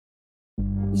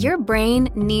Your brain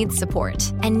needs support,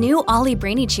 and new Ollie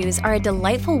Brainy Chews are a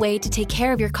delightful way to take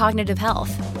care of your cognitive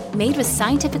health. Made with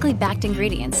scientifically backed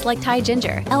ingredients like Thai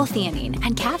ginger, L-theanine,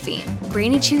 and caffeine,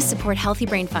 Brainy Chews support healthy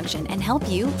brain function and help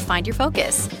you find your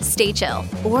focus, stay chill,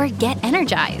 or get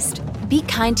energized. Be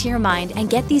kind to your mind and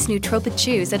get these nootropic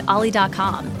chews at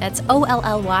ollie.com. That's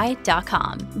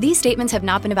OLLY.com. These statements have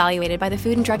not been evaluated by the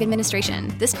Food and Drug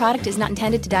Administration. This product is not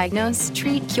intended to diagnose,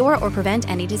 treat, cure, or prevent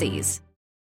any disease.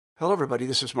 Hello, everybody.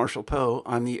 This is Marshall Poe.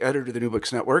 I'm the editor of the New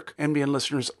Books Network. NBN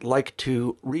listeners like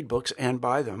to read books and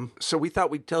buy them. So we thought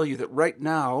we'd tell you that right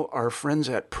now, our friends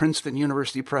at Princeton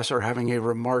University Press are having a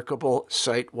remarkable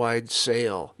site-wide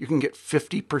sale. You can get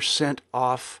 50%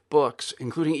 off books,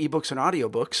 including ebooks and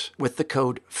audiobooks, with the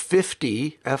code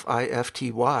 50,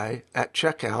 F-I-F-T-Y, at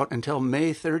checkout until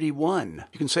May 31.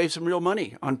 You can save some real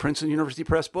money on Princeton University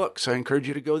Press books. I encourage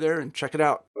you to go there and check it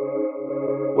out.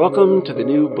 Welcome to the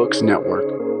New Books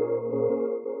Network.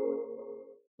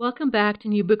 Welcome back to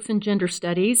New Books in Gender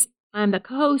Studies. I'm the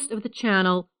co-host of the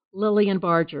channel, Lillian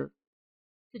Barger.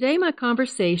 Today my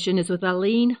conversation is with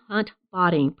Eileen Hunt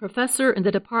Botting, professor in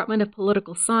the Department of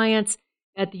Political Science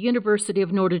at the University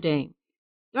of Notre Dame.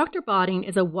 Dr. Botting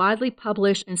is a widely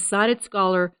published and cited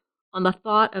scholar on the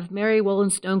thought of Mary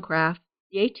Wollstonecraft,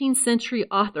 the 18th century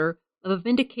author of A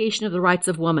Vindication of the Rights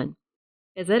of Woman.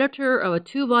 As editor of a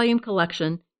 2-volume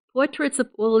collection, Portraits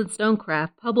of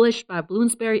Wollstonecraft, published by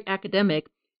Bloomsbury Academic,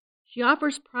 she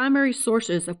offers primary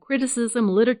sources of criticism,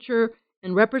 literature,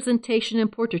 and representation in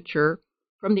portraiture,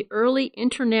 from the early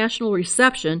international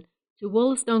reception to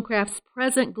Wollstonecraft's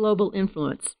present global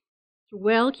influence. Through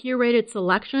well-curated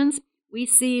selections, we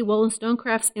see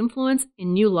Wollstonecraft's influence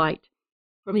in new light.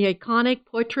 From the iconic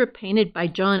portrait painted by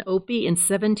John Opie in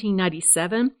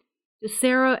 1797 to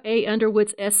Sarah A.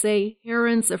 Underwood's essay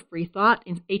Herons of Free Thought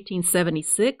in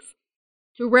 1876,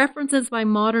 to references by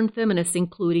modern feminists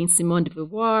including Simone de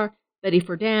Beauvoir, Betty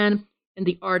Friedan, and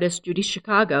the artist Judy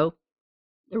Chicago,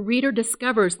 the reader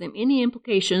discovers the many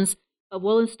implications of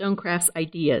Wollstonecraft's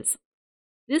ideas.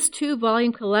 This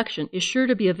 2-volume collection is sure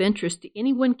to be of interest to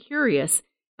anyone curious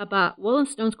about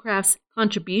Wollstonecraft's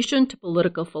contribution to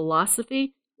political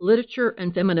philosophy, literature,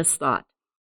 and feminist thought.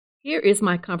 Here is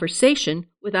my conversation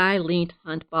with Eileen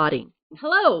Hunt Botting.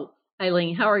 Hello,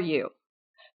 Eileen. How are you?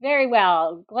 Very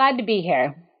well. Glad to be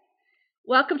here.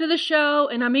 Welcome to the show,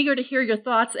 and I'm eager to hear your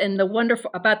thoughts and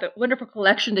about the wonderful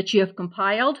collection that you have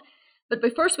compiled. But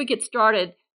before we get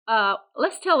started,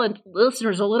 let's tell the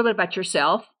listeners a little bit about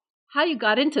yourself, how you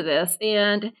got into this,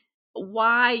 and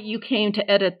why you came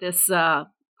to edit this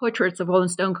Portraits of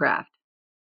Wollstonecraft.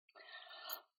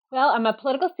 Well, I'm a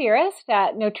political theorist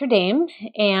at Notre Dame,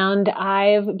 and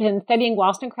I've been studying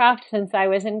Wollstonecraft since I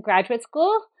was in graduate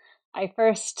school. I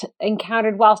first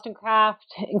encountered Wollstonecraft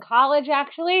in college,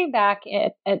 actually, back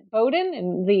at Bowdoin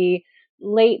in the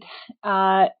late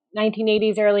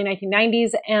 1980s, early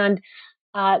 1990s, and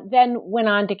then went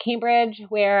on to Cambridge,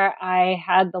 where I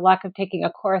had the luck of taking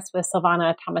a course with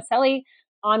Silvana Tomaselli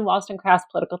on Wollstonecraft's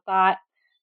political thought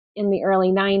in the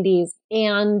early 90s.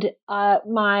 And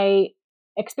my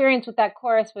experience with that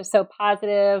course was so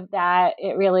positive that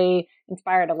it really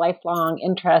inspired a lifelong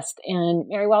interest in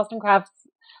Mary Wollstonecraft's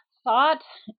thought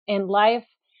and life,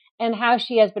 and how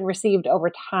she has been received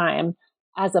over time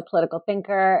as a political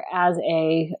thinker, as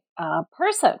a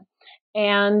person.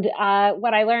 And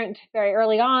what I learned very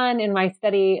early on in my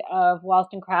study of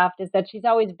Wollstonecraft is that she's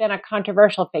always been a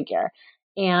controversial figure.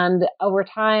 And over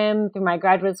time, through my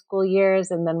graduate school years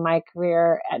and then my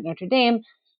career at Notre Dame,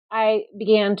 I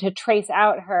began to trace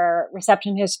out her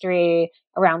reception history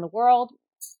around the world,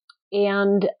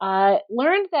 and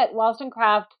learned that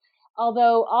Wollstonecraft,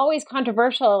 although always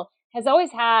controversial, has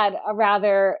always had a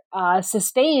rather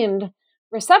sustained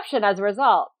reception as a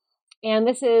result. And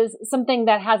this is something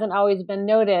that hasn't always been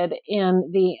noted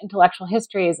in the intellectual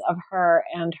histories of her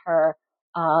and her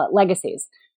legacies.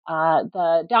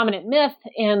 The dominant myth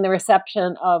in the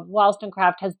reception of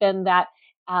Wollstonecraft has been that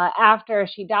after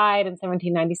she died in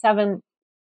 1797,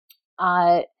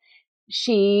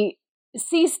 she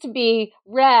ceased to be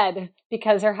read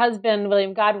because her husband,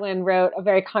 William Godwin, wrote a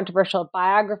very controversial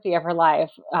biography of her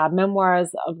life, Memoirs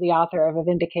of the Author of A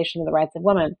Vindication of the Rights of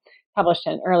Woman, published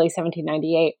in early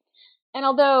 1798. And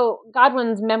although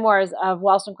Godwin's memoirs of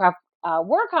Wollstonecraft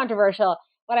were controversial,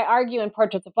 what I argue in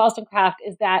Portraits of Wollstonecraft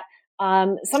is that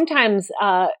sometimes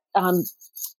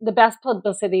the best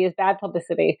publicity is bad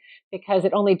publicity, because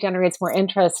it only generates more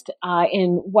interest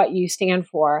in what you stand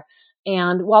for.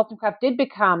 And Wollstonecraft did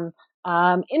become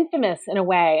infamous in a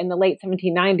way in the late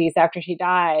 1790s after she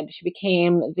died. She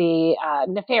became the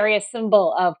nefarious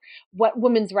symbol of what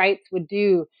women's rights would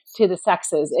do to the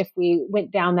sexes if we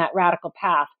went down that radical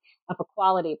path of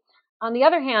equality. On the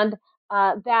other hand,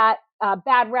 that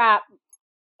bad rap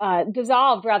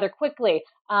dissolved rather quickly.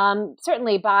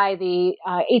 Certainly by the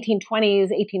 1820s,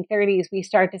 1830s, we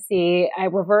start to see a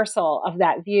reversal of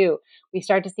that view. We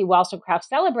start to see Wollstonecraft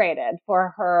celebrated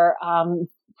for her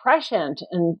prescient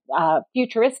and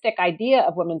futuristic idea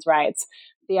of women's rights,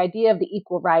 the idea of the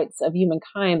equal rights of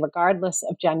humankind, regardless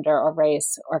of gender or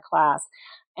race or class.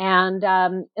 And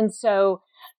so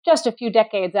just a few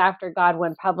decades after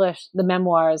Godwin published the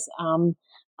memoirs,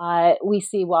 we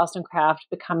see Wollstonecraft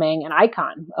becoming an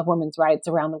icon of women's rights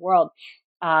around the world,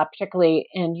 particularly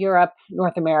in Europe,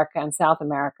 North America, and South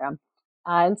America.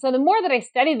 And so the more that I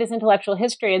studied this intellectual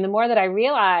history, and the more that I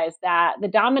realized that the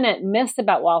dominant myths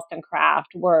about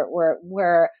Wollstonecraft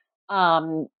were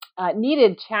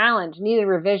needed challenge, needed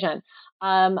revision,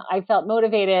 I felt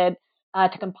motivated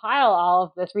to compile all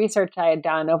of this research I had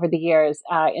done over the years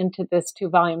into this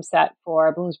 2-volume set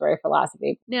for Bloomsbury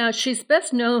Philosophy. Now, she's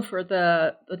best known for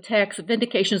the text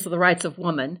Vindications of the Rights of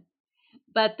Woman,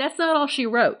 but that's not all she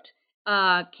wrote.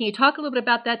 Can you talk a little bit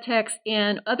about that text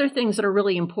and other things that are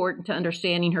really important to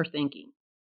understanding her thinking?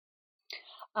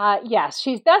 Yes,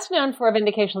 she's best known for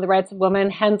Vindication of the Rights of Woman,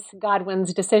 hence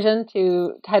Godwin's decision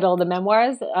to title the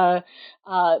memoirs,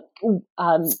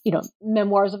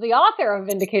 memoirs of the author of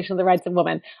Vindication of the Rights of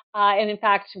Woman. And in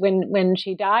fact, when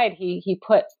she died, he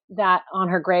put that on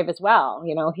her grave as well.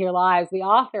 Here lies the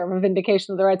author of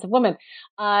Vindication of the Rights of Woman.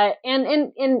 As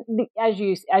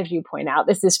you point out,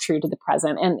 this is true to the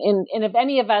present. And if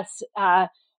any of us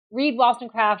read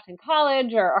Wollstonecraft in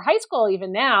college or high school,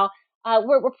 even now,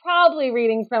 we're probably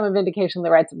reading from A Vindication of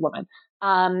the Rights of Woman,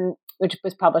 which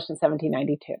was published in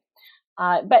 1792.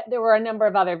 But there were a number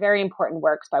of other very important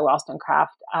works by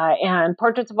Wollstonecraft, and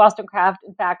Portraits of Wollstonecraft,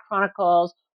 in fact,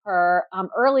 chronicles her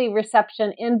early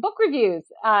reception in book reviews.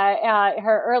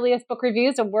 Her earliest book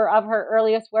reviews were of her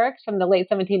earliest works from the late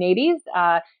 1780s.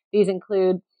 These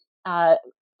include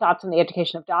Thoughts on the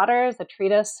Education of Daughters, a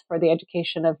treatise for the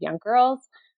education of young girls,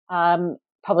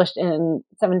 published in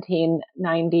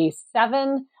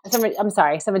 1787,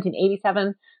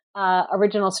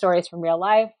 Original Stories from Real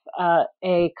Life,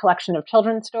 a collection of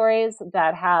children's stories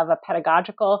that have a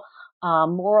pedagogical,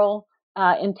 moral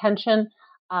intention,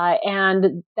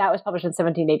 and that was published in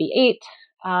 1788.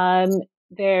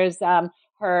 There's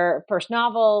her first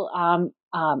novel,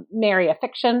 Mary, a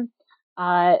Fiction,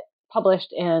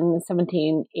 published in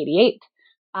 1788,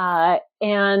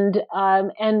 and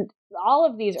all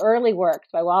of these early works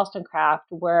by Wollstonecraft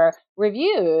were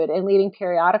reviewed in leading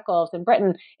periodicals in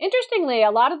Britain. Interestingly,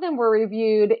 a lot of them were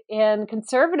reviewed in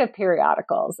conservative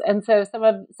periodicals, and so some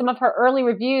of her early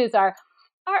reviews are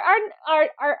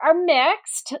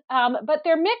mixed, but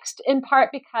they're mixed in part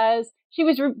because she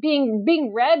was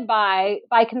being read by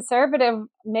conservative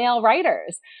male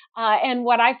writers. And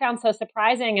what I found so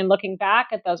surprising in looking back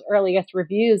at those earliest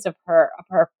reviews of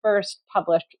her first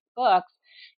published books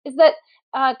is that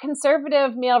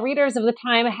conservative male readers of the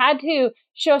time had to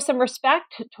show some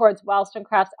respect towards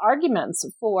Wollstonecraft's arguments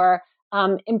for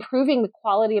improving the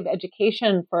quality of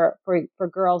education for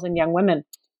girls and young women.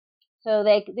 So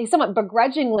they somewhat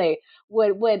begrudgingly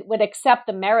would accept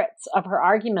the merits of her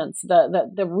arguments,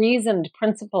 the reasoned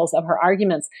principles of her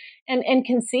arguments, and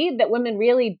concede that women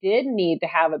really did need to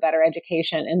have a better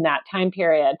education in that time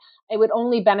period. It would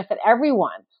only benefit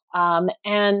everyone.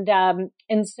 And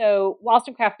so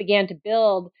Wollstonecraft began to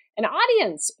build an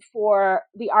audience for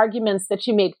the arguments that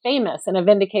she made famous in A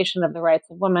Vindication of the Rights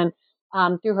of Woman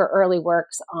through her early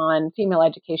works on female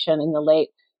education in the late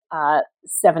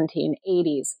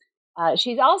 1780s.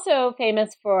 She's also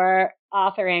famous for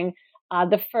authoring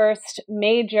the first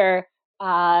major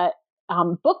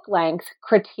book-length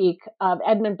critique of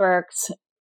Edmund Burke's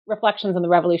Reflections on the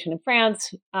Revolution in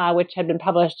France, which had been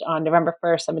published on November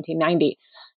 1st, 1790.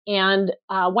 And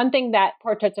one thing that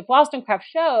Portraits of Wollstonecraft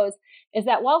shows is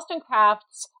that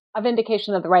Wollstonecraft's A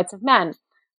Vindication of the Rights of Men,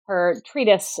 her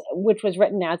treatise, which was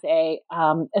written as a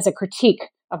critique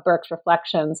of Burke's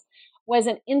reflections, was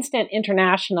an instant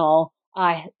international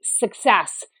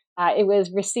success. It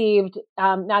was received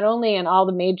not only in all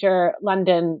the major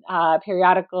London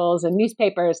periodicals and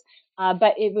newspapers,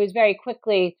 but it was very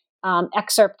quickly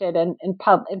excerpted and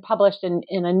published in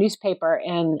a newspaper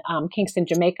in Kingston,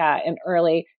 Jamaica in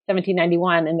early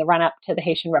 1791 in the run-up to the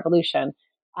Haitian Revolution.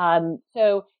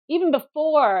 So even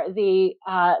before the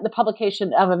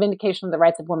publication of A Vindication of the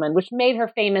Rights of Women, which made her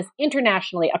famous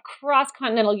internationally across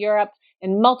continental Europe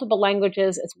in multiple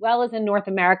languages, as well as in North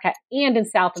America and in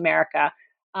South America,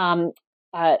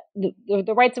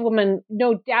 the rights of women,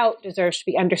 no doubt, deserves to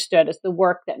be understood as the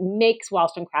work that makes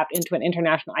Wollstonecraft into an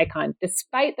international icon,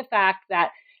 despite the fact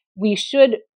that we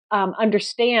should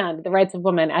understand the rights of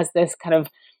women as this kind of,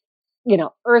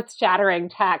 earth-shattering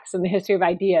text in the history of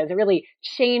ideas. It really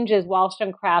changes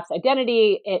Wollstonecraft's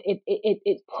identity.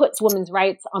 It puts women's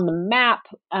rights on the map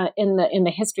in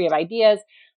the history of ideas.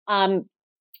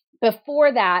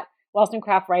 Before that,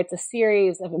 Wollstonecraft writes a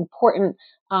series of important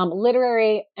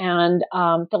literary and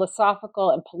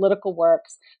philosophical and political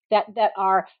works that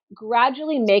are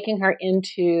gradually making her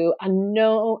into a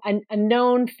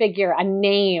known figure, a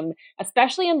name,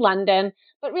 especially in London,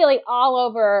 but really all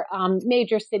over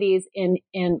major cities in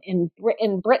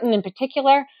Britain in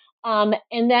particular, and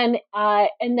then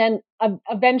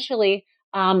eventually.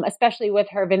 Especially with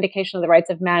her vindication of the rights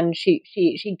of men, she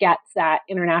gets that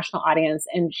international audience,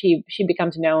 and she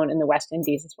becomes known in the West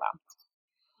Indies as well.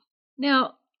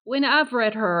 Now, when I've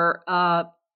read her,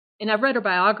 and I've read her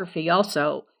biography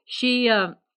also,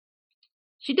 her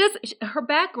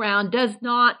background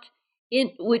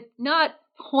would not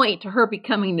point to her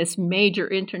becoming this major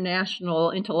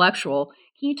international intellectual.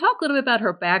 Can you talk a little bit about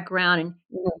her background?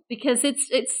 Because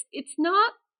it's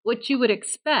not what you would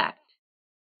expect.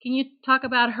 Can you talk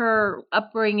about her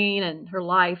upbringing and her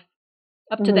life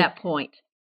up to that point?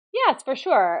 Yes, for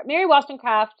sure. Mary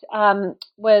Wollstonecraft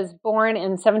was born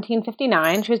in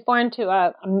 1759. She was born to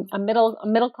a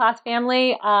middle class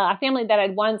family, a family that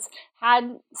had once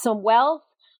had some wealth.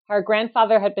 Her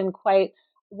grandfather had been quite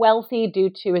wealthy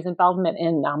due to his involvement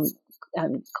in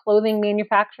clothing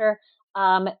manufacture.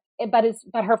 But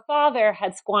her father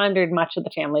had squandered much of the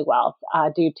family wealth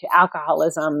due to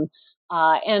alcoholism.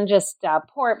 And just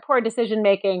poor decision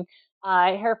making.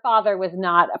 Her father was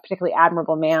not a particularly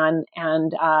admirable man,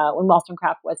 and when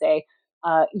Wollstonecraft was a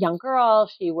young girl,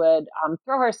 she would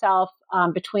throw herself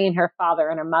between her father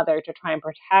and her mother to try and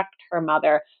protect her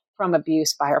mother from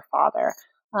abuse by her father.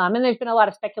 And there's been a lot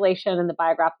of speculation in the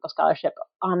biographical scholarship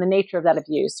on the nature of that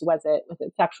abuse. Was it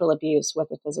sexual abuse? Was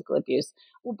it physical abuse?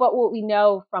 But what we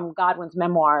know from Godwin's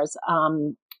memoirs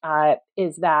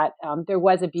is that there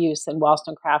was abuse in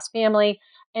Wollstonecraft's family,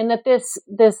 and that this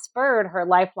spurred her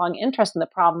lifelong interest in the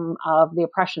problem of the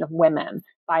oppression of women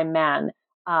by men,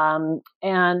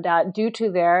 and due to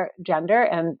their gender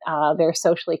and their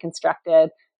socially constructed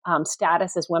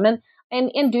status as women,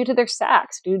 and due to their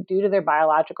sex, due to their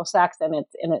biological sex, and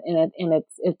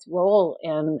its role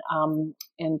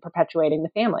in perpetuating the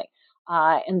family.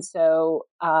 And so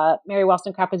Mary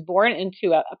Wollstonecraft was born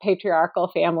into a patriarchal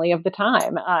family of the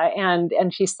time,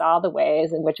 and she saw the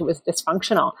ways in which it was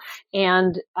dysfunctional,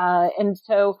 and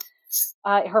so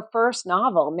her first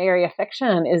novel, Mary, a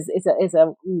Fiction, is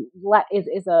an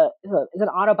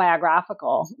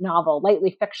autobiographical novel,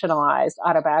 lightly fictionalized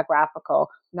autobiographical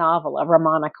novel of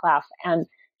Ramona Cleff, and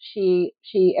she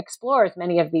explores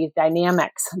many of these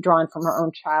dynamics drawn from her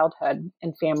own childhood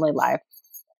and family life.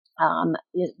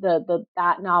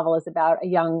 That novel is about a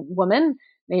young woman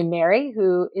named Mary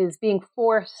who is being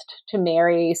forced to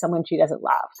marry someone she doesn't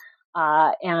love,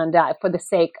 and for the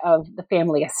sake of the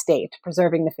family estate,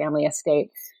 preserving the family estate.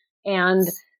 And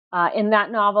in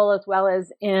that novel, as well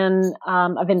as in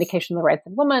A Vindication of the Rights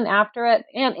of Women after it,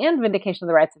 and Vindication of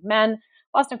the Rights of Men,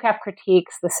 Wollstonecraft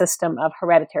critiques the system of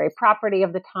hereditary property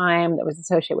of the time that was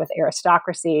associated with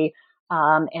aristocracy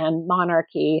and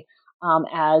monarchy,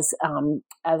 as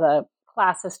a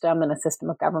class system and a system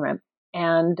of government.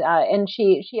 And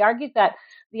she argues that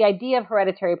the idea of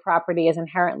hereditary property is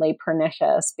inherently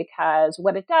pernicious, because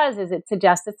what it does is it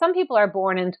suggests that some people are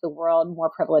born into the world more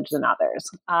privileged than others,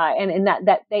 and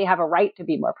that they have a right to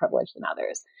be more privileged than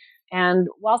others. And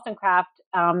Wollstonecraft,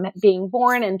 being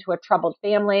born into a troubled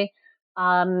family,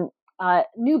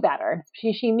 knew better.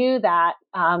 She knew that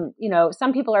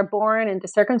some people are born into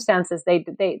circumstances they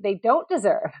don't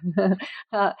deserve,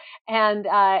 and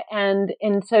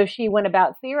so she went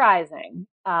about theorizing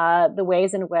the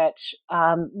ways in which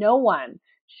no one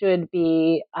should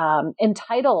be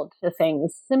entitled to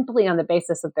things simply on the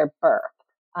basis of their birth,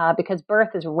 because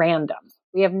birth is random.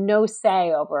 We have no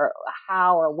say over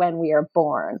how or when we are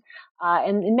born.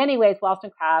 And in many ways,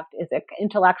 Wollstonecraft is an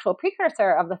intellectual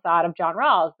precursor of the thought of John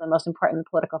Rawls, the most important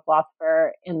political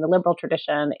philosopher in the liberal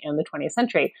tradition in the 20th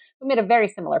century, who made a very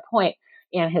similar point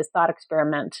in his thought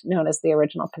experiment known as The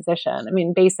Original Position. I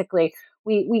mean, basically,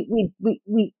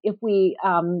 if we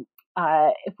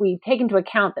take into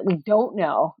account that we don't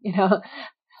know,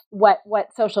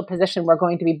 what social position we're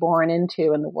going to be born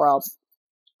into in the world,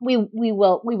 we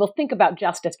will think about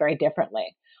justice very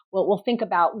differently. we'll think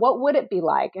about what would it be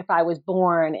like if I was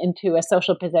born into a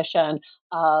social position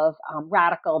of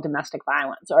radical domestic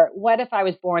violence, or what if I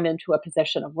was born into a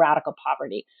position of radical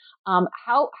poverty?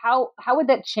 How would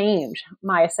that change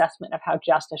my assessment of how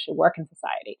justice should work in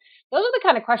society? Those are the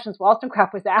kind of questions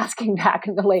Wollstonecraft was asking back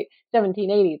in the late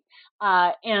 1780s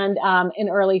and in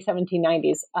early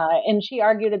 1790s. And she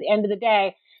argued at the end of the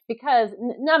day, because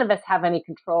none of us have any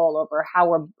control over how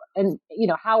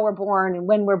we're born and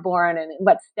when we're born and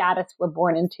what status we're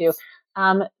born into.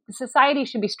 Society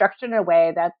should be structured in a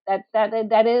way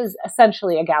that is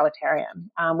essentially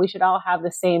egalitarian. We should all have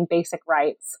the same basic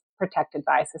rights protected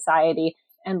by society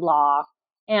and law.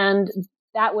 And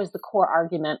that was the core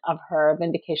argument of her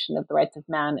Vindication of the Rights of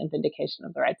Men and Vindication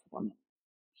of the Rights of Women.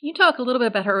 Can you talk a little bit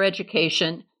about her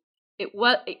education?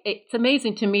 It's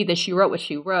amazing to me that she wrote what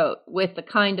she wrote with the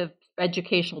kind of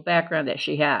educational background that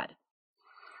she had.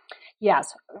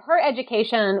 Yes, her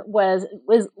education was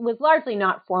largely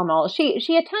not formal.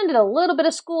 She attended a little bit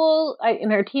of school in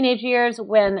her teenage years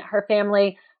when her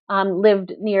family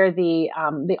lived near the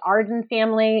Arden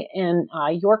family in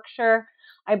Yorkshire,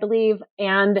 I believe,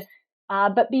 and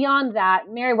but beyond that,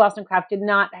 Mary Wollstonecraft did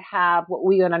not have what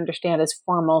we would understand as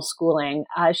formal schooling.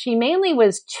 She mainly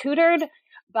was tutored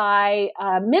by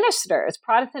ministers,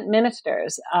 Protestant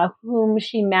ministers, whom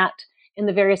she met in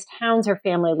the various towns her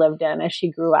family lived in as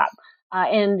she grew up.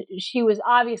 And she was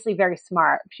obviously very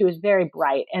smart. She was very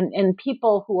bright. And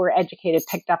people who were educated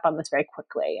picked up on this very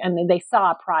quickly. And they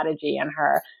saw a prodigy in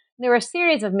her. And there were a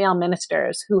series of male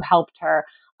ministers who helped her,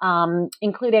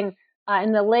 including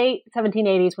in the late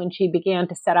 1780s when she began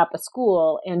to set up a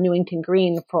school in Newington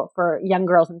Green for young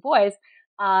girls and boys.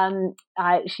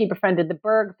 She befriended the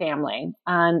Berg family,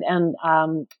 and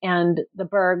the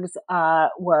Bergs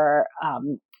were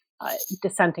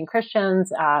dissenting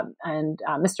Christians, and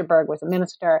Mr. Berg was a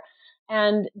minister,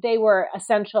 and they were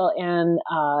essential in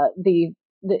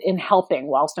in helping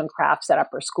Wollstonecraft set up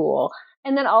her school,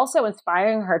 and then also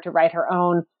inspiring her to write her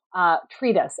own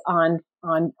treatise on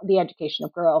the education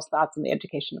of girls, Thoughts on the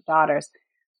Education of Daughters.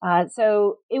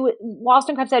 So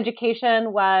Wollstonecraft's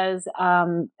education was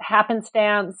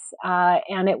happenstance,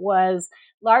 and it was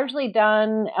largely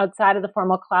done outside of the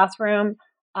formal classroom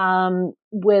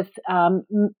with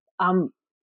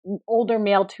older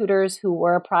male tutors who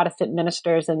were Protestant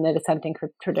ministers in the dissenting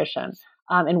tradition,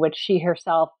 in which she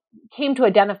herself came to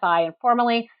identify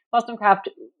informally. Wollstonecraft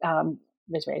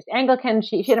was raised Anglican.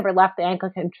 She never left the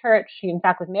Anglican Church. She, in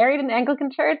fact, was married in the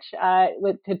Anglican Church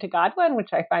to Godwin, which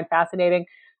I find fascinating,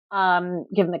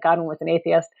 given that Godwin was an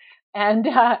atheist. And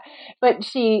but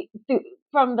she,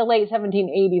 from the late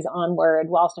 1780s onward,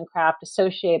 Wollstonecraft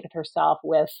associated herself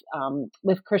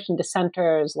with Christian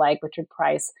dissenters like Richard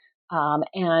Price,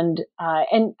 and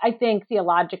I think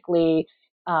theologically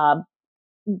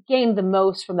gained the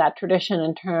most from that tradition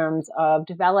in terms of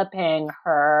developing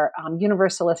her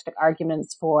universalistic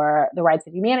arguments for the rights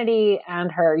of humanity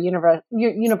and her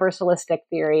universalistic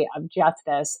theory of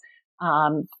justice.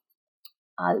 But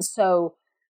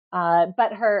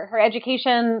her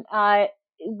education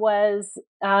was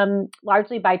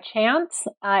largely by chance,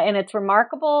 and it's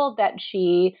remarkable that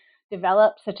she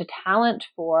developed such a talent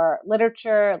for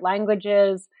literature,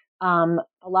 languages,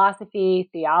 philosophy,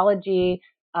 theology,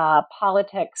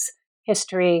 politics,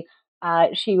 history.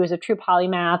 She was a true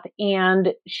polymath,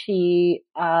 and she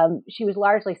was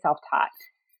largely self-taught.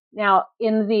 Now,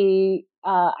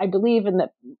 I believe in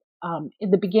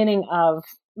the beginning of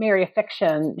Mary of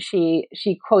Fiction, she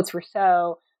quotes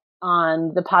Rousseau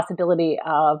on the possibility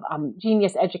of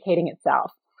genius educating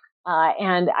itself.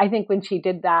 And I think when she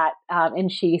did that,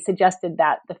 and she suggested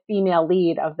that the female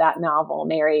lead of that novel,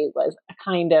 Mary, was a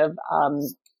kind of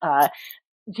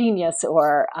genius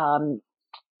or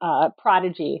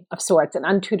prodigy of sorts, an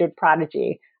untutored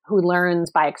prodigy who learns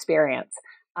by experience.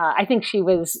 I think she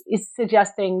is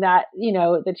suggesting that,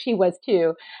 that she was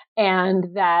too,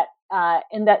 and that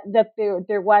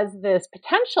there was this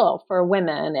potential for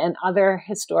women and other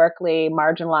historically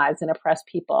marginalized and oppressed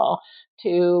people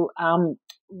to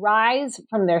rise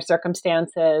from their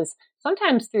circumstances,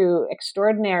 sometimes through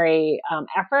extraordinary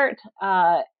effort,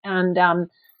 and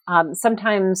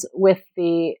sometimes with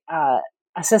the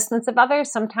assistance of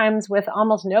others, sometimes with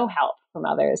almost no help from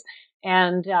others.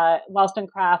 And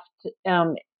Wollstonecraft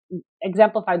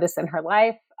exemplified this in her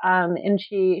life, and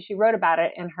she wrote about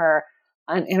it in her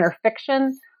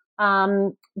fiction.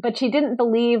 But she didn't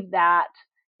believe that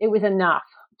it was enough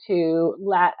to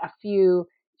let a few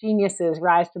geniuses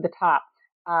rise to the top,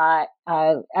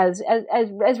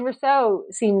 as Rousseau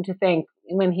seemed to think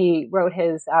when he wrote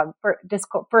his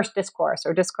first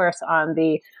discourse on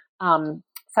the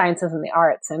sciences and the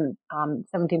arts in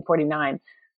 1749.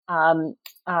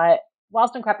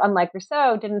 Wollstonecraft, unlike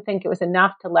Rousseau, didn't think it was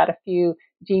enough to let a few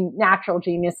natural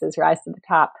geniuses rise to the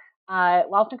top.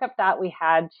 Wollstonecraft thought we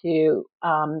had to,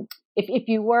 if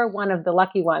you were one of the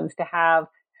lucky ones to have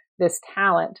this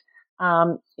talent,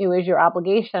 it was your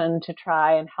obligation to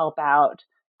try and help out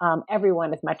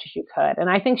everyone as much as you could. And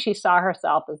I think she saw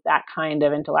herself as that kind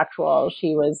of intellectual.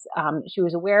 She was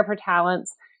aware of her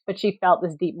talents, but she felt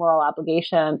this deep moral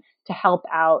obligation to help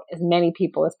out as many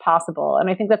people as possible. And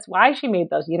I think that's why she made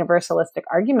those universalistic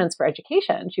arguments for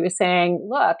education. She was saying,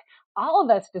 look, all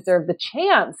of us deserve the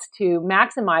chance to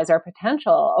maximize our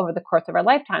potential over the course of our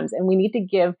lifetimes. And we need to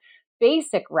give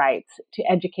basic rights to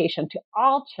education to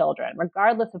all children,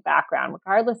 regardless of background,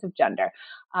 regardless of gender.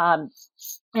 And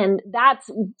that's,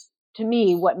 to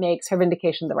me, what makes her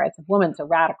vindication of the rights of women so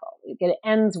radical. It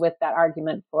ends with that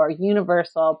argument for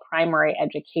universal primary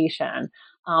education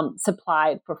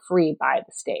supplied for free by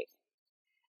the state.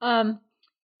 Can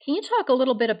you talk a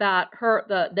little bit about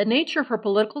the nature of her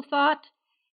political thought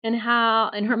and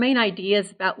her main ideas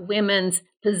about women's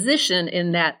position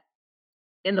in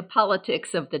the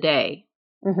politics of the day?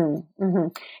 Mm-hmm, mm-hmm.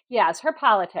 Yes, her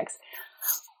politics.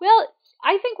 Well,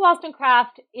 I think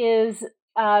Wollstonecraft is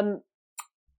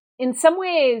in some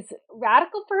ways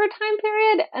radical for her time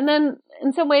period, and then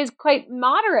in some ways quite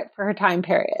moderate for her time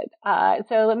period.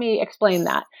 So let me explain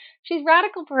that. She's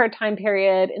radical for her time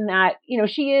period in that,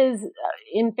 she is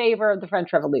in favor of the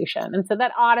French Revolution. And so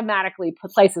that automatically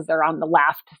places her on the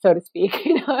left, so to speak,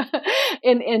 in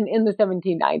the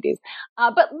 1790s.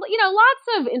 But lots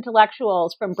of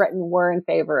intellectuals from Britain were in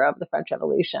favor of the French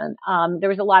Revolution. There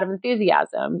was a lot of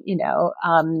enthusiasm, you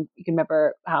can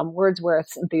remember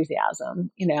Wordsworth's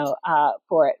enthusiasm,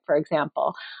 for it, for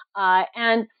example.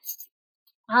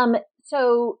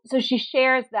 So she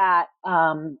shares that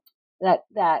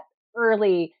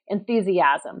early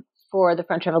enthusiasm for the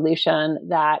French Revolution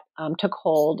that took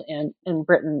hold in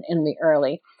Britain in the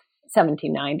early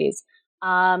 1790s.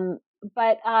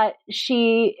 But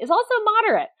she is also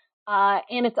moderate.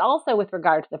 And it's also with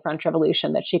regard to the French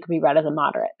Revolution that she could be read as a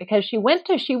moderate, because she went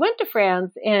to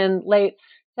France in late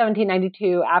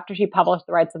 1792 after she published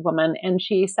The Rights of Women, and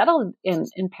she settled in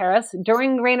Paris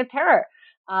during the Reign of Terror.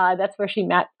 That's where she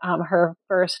met her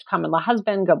first common law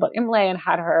husband, Goblet Imlay, and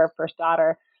had her first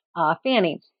daughter,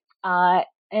 Fanny.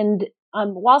 And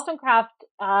Wollstonecraft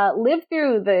lived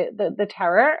through the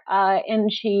terror, and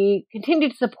she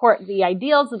continued to support the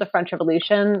ideals of the French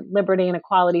Revolution, liberty and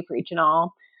equality for each and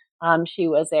all. She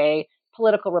was a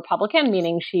political Republican,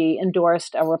 meaning she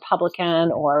endorsed a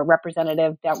Republican or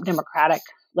representative democratic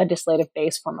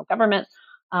legislative-based form of government,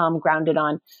 grounded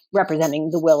on representing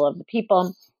the will of the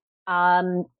people.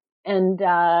 And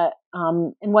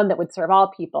one that would serve all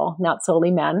people, not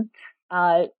solely men.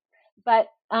 But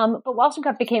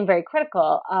Wollstonecraft became very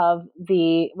critical of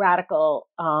the radical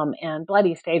and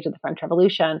bloody stage of the French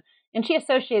Revolution, and she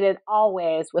associated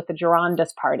always with the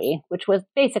Girondist Party, which was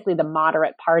basically the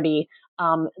moderate party,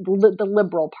 the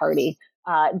liberal party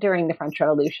during the French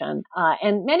Revolution.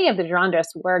 And many of the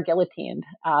Girondists were guillotined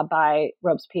by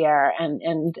Robespierre,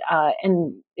 and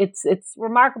it's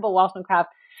remarkable. Wollstonecraft,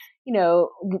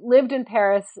 lived in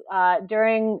Paris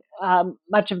during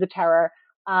much of the terror.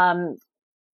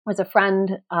 Was a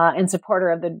friend and supporter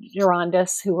of the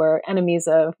Girondists, who were enemies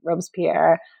of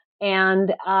Robespierre,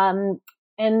 and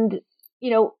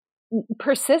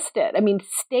persisted.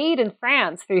 Stayed in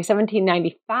France through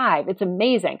 1795. It's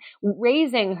amazing,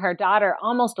 raising her daughter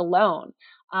almost alone,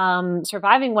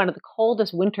 surviving one of the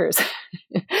coldest winters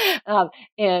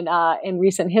in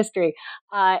recent history,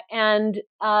 and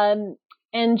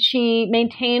she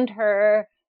maintained her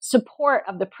support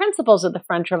of the principles of the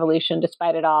French Revolution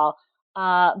despite it all.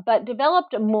 But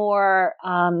developed a more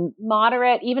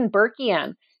moderate, even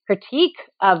Burkean critique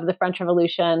of the French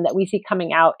Revolution that we see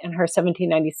coming out in her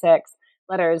 1796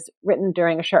 letters written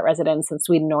during a short residence in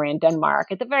Sweden, Norway, and Denmark.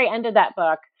 At the very end of that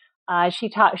book, she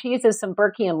uses some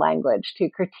Burkean language to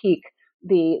critique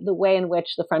the way in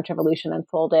which the French Revolution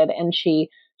unfolded, and she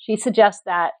suggests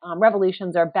that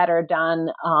revolutions are better done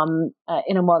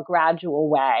in a more gradual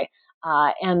way,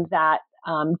 and that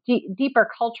deeper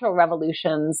cultural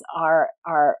revolutions are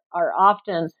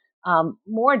often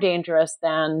more dangerous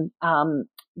than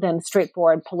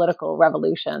straightforward political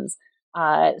revolutions.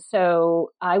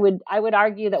 So I would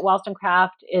argue that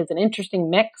Wollstonecraft is an interesting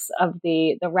mix of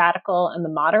the radical and the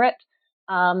moderate,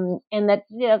 and that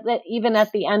that even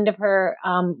at the end of her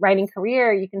writing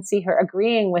career, you can see her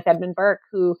agreeing with Edmund Burke,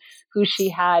 who she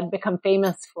had become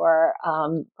famous for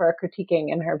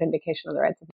critiquing in her Vindication of the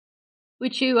Rights of Women.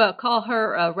 Would you call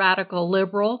her a radical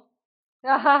liberal?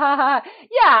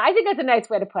 I think that's a nice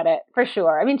way to put it, for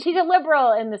sure. I mean, she's a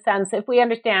liberal in the sense, if we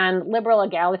understand liberal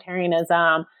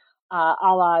egalitarianism, a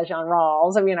la Jean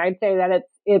Rawls, I mean, I'd say that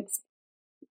it's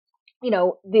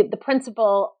the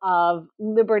principle of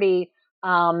liberty,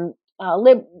 the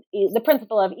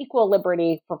principle of equal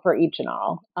liberty for each and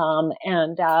all,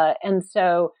 and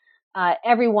so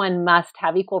everyone must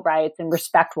have equal rights and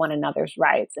respect one another's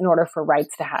rights in order for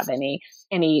rights to have any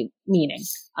meaning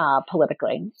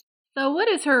politically. So what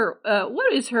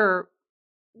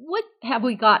have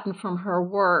we gotten from her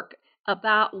work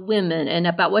about women and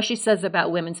about what she says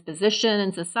about women's position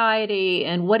in society,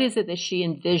 and what is it that she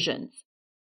envisions?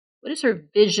 What is her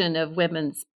vision of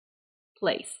women's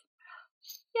place?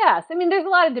 Yes, I mean, there's a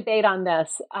lot of debate on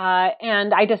this,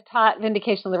 and I just taught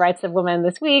Vindication of the Rights of Women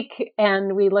this week,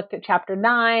 and we looked at Chapter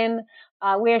 9,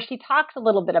 where she talks a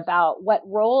little bit about what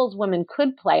roles women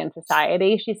could play in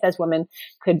society. She says women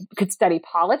could study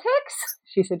politics.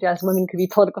 She suggests women could be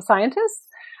political scientists.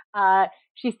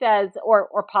 She says,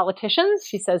 or politicians.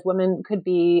 She says women could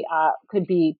be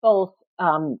both.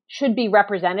 Should be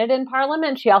represented in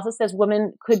Parliament. She also says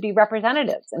women could be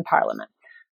representatives in Parliament.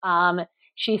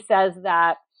 She says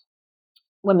that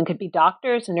women could be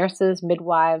doctors, nurses,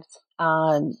 midwives.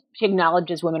 She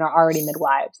acknowledges women are already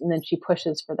midwives, and then she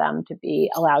pushes for them to be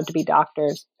allowed to be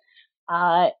doctors.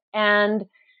 And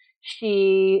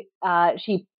she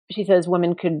says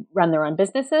women could run their own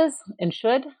businesses and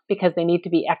should, because they need to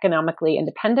be economically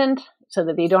independent so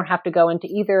that they don't have to go into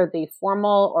either the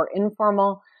formal or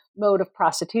informal mode of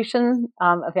prostitution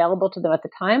available to them at the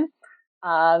time.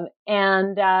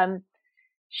 In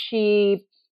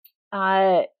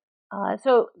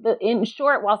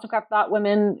short, Wollstonecraft thought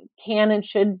women can and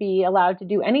should be allowed to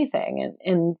do anything,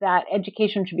 and that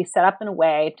education should be set up in a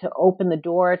way to open the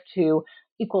door to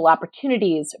equal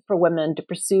opportunities for women to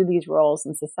pursue these roles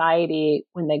in society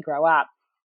when they grow up.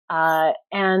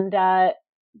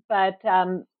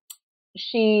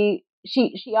 She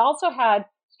also had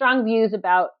strong views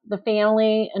about the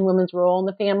family and women's role in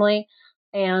the family,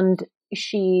 and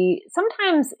she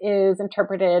sometimes is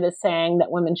interpreted as saying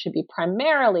that women should be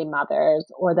primarily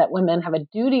mothers, or that women have a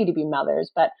duty to be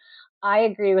mothers. But I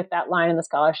agree with that line in the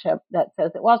scholarship that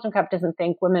says that Wollstonecraft doesn't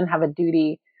think women have a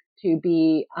duty to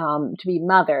be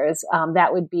mothers.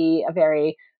 That would be a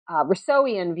very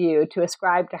Rousseauian view to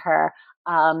ascribe to her.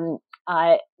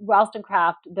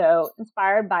 Wollstonecraft, though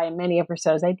inspired by many of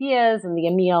Rousseau's ideas in the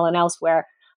Emile and elsewhere,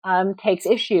 takes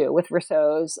issue with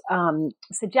Rousseau's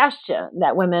suggestion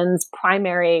that women's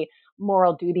primary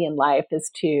moral duty in life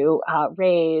is to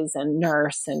raise and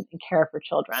nurse and care for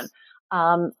children.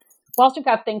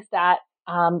 Wollstonecraft thinks that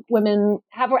women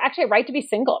have actually a right to be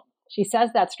single. She says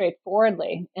that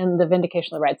straightforwardly in The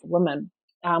Vindication of the Rights of Women.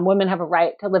 Women have a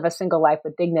right to live a single life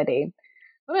with dignity.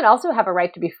 Women also have a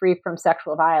right to be free from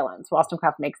sexual violence.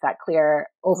 Wollstonecraft makes that clear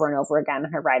over and over again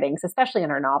in her writings, especially in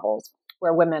her novels,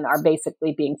 where women are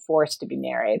basically being forced to be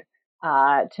married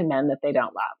to men that they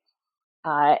don't love.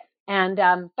 But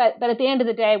at the end of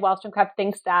the day, Wollstonecraft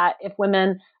thinks that if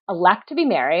women elect to be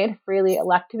married, freely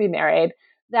elect to be married,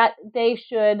 that they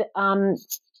should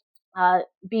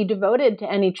be devoted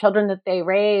to any children that they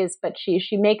raise. But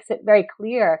she makes it very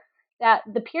clear that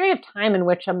the period of time in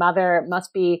which a mother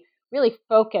must be really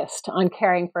focused on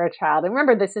caring for a child. And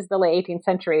remember, this is the late 18th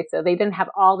century, so they didn't have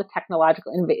all the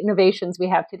technological innovations we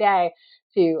have today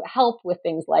to help with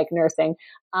things like nursing.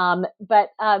 But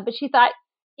she thought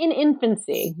in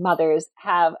infancy, mothers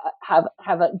have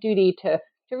a duty to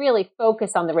really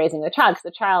focus on the raising of the child, because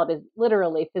the child is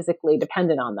literally physically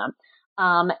dependent on them.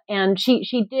 And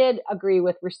she did agree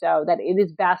with Rousseau that it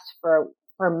is best for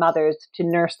mothers to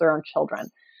nurse their own children,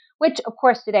 which, of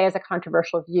course, today is a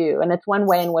controversial view. And it's one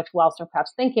way in which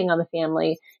Wollstonecraft's thinking on the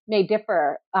family may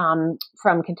differ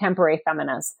from contemporary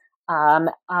feminists.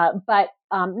 But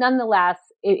nonetheless,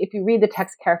 if you read the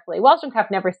text carefully, Wollstonecraft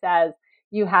never says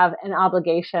you have an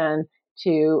obligation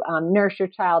to nurse your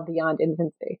child beyond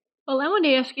infancy. Well, I want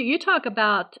to ask you, you talk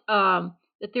about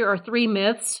that there are three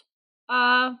myths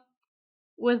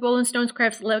with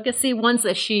Wollstonecraft's legacy. One's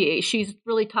that she's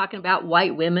really talking about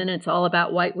white women. It's all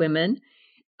about white women.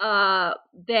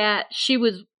 That she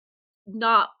was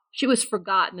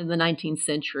forgotten in the 19th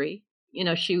century. You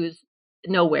know, she was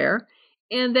nowhere.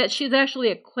 And that she's actually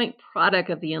a quaint product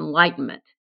of the Enlightenment.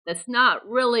 That's not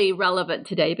really relevant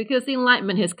today because the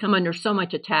Enlightenment has come under so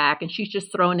much attack and she's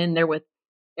just thrown in there with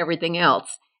everything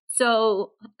else.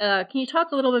 So can you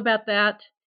talk a little bit about that?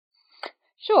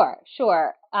 Sure.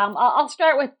 I'll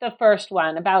start with the first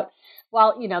one about,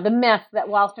 the myth that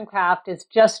Wollstonecraft is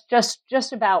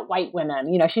just about white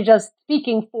women. She's just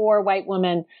speaking for white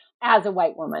women as a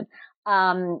white woman.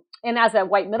 And as a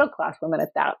white middle class woman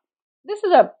at that, this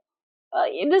was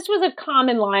a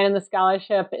common line in the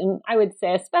scholarship, and I would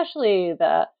say especially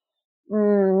the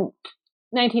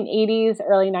 1980s,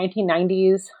 early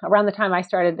 1990s, around the time I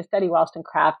started to study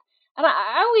Wollstonecraft. And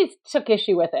I always took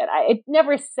issue with it. It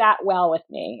never sat well with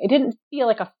me. It didn't feel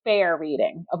like a fair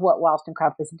reading of what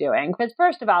Wollstonecraft was doing. Because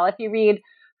first of all, if you read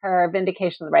her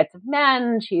Vindication of the Rights of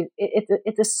Men,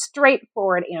 it's a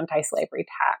straightforward anti-slavery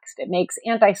text. It makes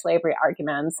anti-slavery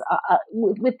arguments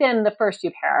within the first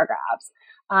few paragraphs.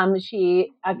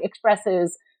 She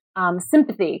expresses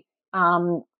sympathy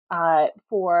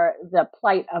for the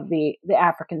plight of the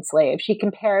African slave. She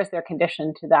compares their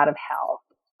condition to that of hell.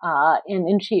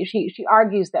 And she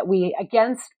argues that we,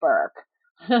 against Burke,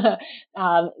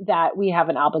 that we have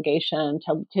an obligation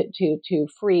to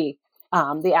free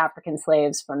the African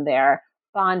slaves from their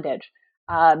bondage.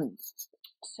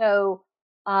 So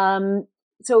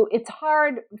it's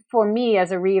hard for me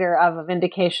as a reader of A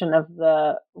Vindication of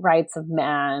the Rights of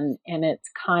Man in its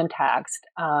context,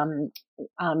 when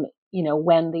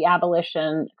the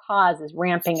abolition cause is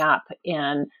ramping up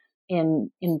in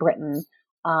Britain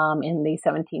in the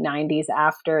 1790s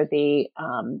after the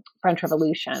French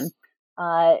Revolution,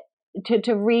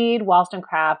 to read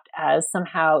Wollstonecraft as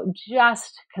somehow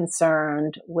just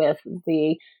concerned with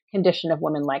the condition of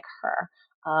women like her.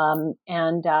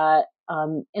 In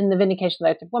The Vindication of the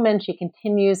Rights of Women, she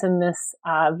continues in this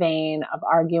vein of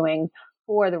arguing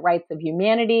for the rights of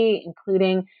humanity,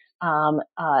 including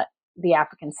the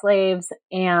African slaves.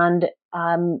 And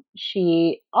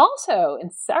she also,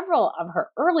 in several of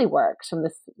her early works from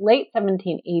the late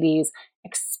 1780s,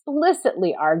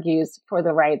 explicitly argues for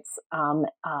the rights of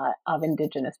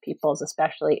indigenous peoples,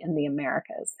 especially in the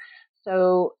Americas.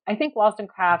 So I think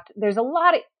Wollstonecraft, there's a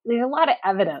lot of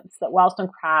evidence that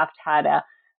Wollstonecraft had a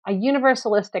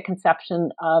universalistic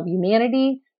conception of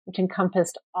humanity, which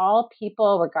encompassed all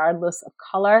people regardless of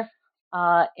color.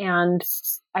 And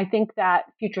I think that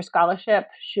future scholarship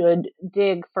should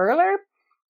dig further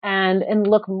and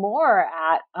look more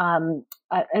at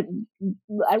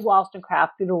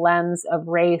Wollstonecraft through the lens of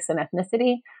race and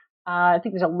ethnicity. I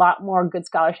think there's a lot more good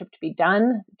scholarship to be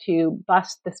done to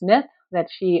bust this myth that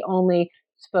she only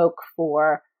spoke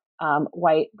for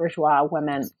white bourgeois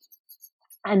women.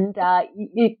 And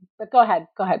but go ahead,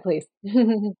 please.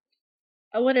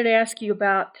 I wanted to ask you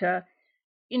about.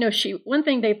 One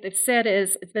thing they've said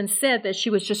is, it's been said that she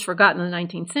was just forgotten in the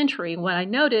 19th century. What I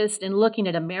noticed in looking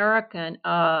at American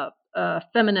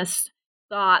feminist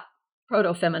thought,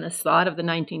 proto-feminist thought of the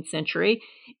 19th century,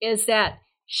 is that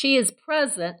she is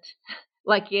present,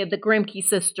 like the Grimke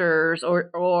sisters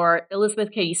or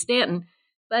Elizabeth Cady Stanton,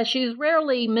 but she's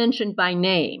rarely mentioned by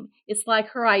name. It's like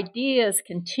her ideas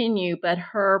continue, but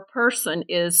her person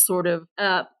is sort of,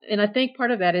 and I think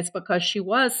part of that is because she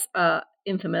was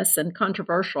infamous and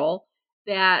controversial,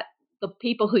 that the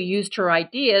people who used her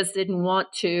ideas didn't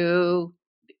want to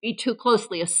be too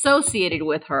closely associated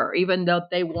with her, even though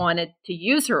they wanted to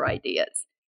use her ideas.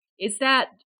 Is that,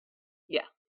 yeah.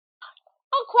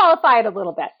 I'll qualify it a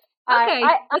little bit. Okay,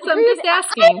 I'm just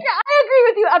asking. I agree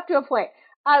with you up to a point.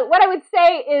 What I would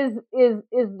say is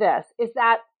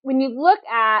that when you look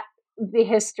at the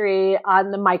history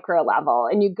on the micro level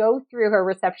and you go through her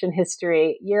reception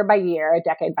history year by year,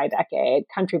 decade by decade,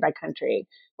 country by country,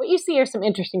 what you see are some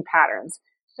interesting patterns.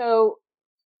 So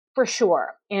for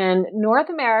sure, in North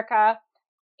America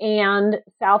and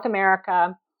South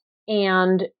America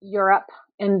and Europe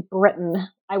and Britain,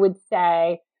 I would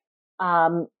say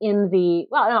I'll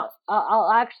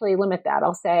actually limit that.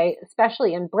 I'll say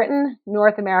especially in Britain,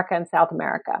 North America, and South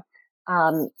America.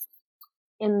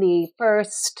 In the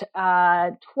first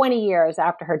 20 years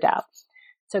after her death,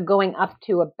 so going up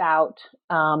to about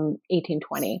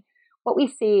 1820, what we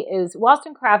see is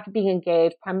Wollstonecraft being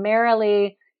engaged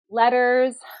primarily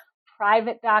letters,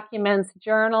 private documents,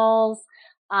 journals.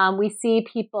 We see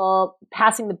people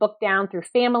passing the book down through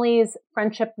families,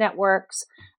 friendship networks,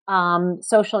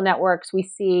 social networks. We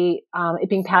see it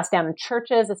being passed down in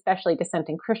churches, especially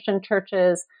dissenting Christian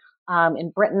churches in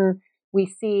Britain. We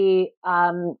see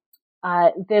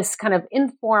this kind of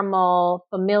informal,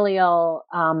 familial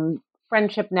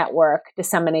friendship network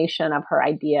dissemination of her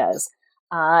ideas.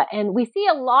 And we see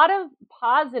a lot of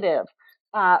positive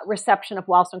reception of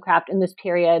Wollstonecraft in this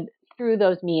period through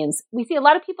those means. We see a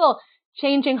lot of people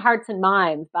changing hearts and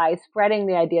minds by spreading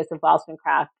the ideas of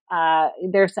Wollstonecraft.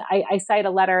 I cite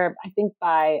a letter, I think,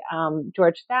 by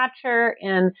George Thatcher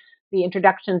in the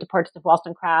introduction to Portraits of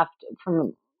Wollstonecraft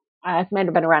from, it might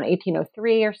have been around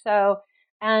 1803 or so.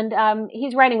 And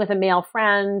he's writing with a male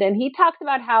friend, and he talks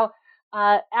about how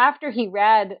after he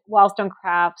read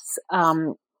Wollstonecraft's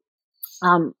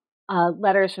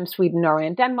letters from Sweden, Norway,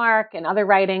 and Denmark, and other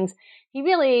writings, he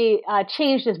really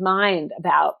changed his mind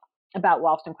about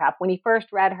Wollstonecraft. When he first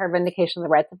read her Vindication of the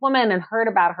Rights of Women and heard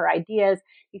about her ideas,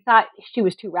 he thought she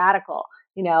was too radical,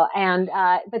 and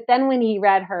but then when he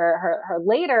read her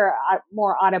later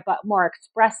more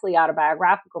expressly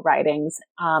autobiographical writings,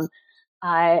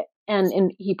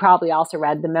 and he probably also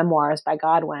read the memoirs by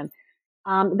Godwin,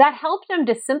 that helped him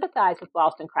to sympathize with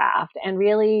Wollstonecraft and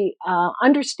really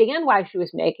understand why she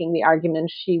was making the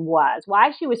arguments she was,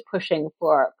 why she was pushing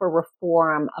for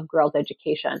reform of girls'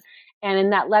 education. And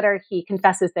in that letter, he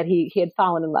confesses that he had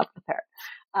fallen in love with her.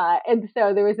 And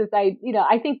so there was this, I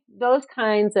think those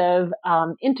kinds of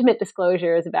intimate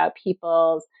disclosures about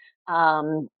people's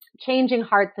changing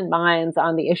hearts and minds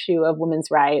on the issue of women's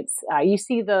rights, you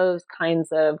see those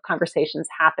kinds of conversations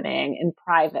happening in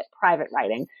private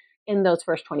writing in those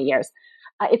first 20 years.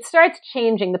 It starts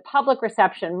changing. The public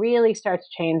reception really starts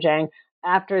changing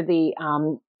after the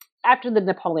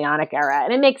Napoleonic era.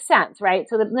 And it makes sense, right?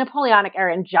 So the Napoleonic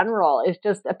era in general is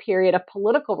just a period of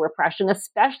political repression,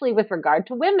 especially with regard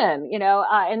to women,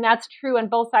 and that's true on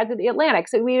both sides of the Atlantic.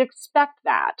 So we expect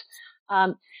that.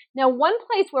 Now, one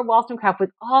place where Wollstonecraft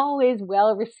was always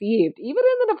well received, even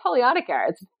in the Napoleonic era,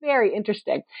 it's very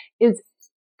interesting, is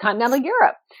continental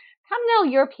Europe. Continental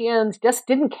Europeans just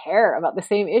didn't care about the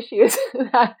same issues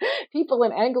that people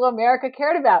in Anglo-America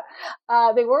cared about.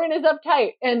 They weren't as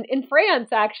uptight. And in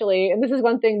France, actually, and this is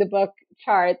one thing the book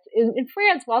charts, in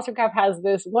France, Wollstonecraft has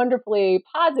this wonderfully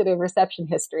positive reception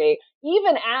history.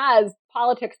 Even as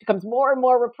politics becomes more and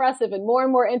more repressive and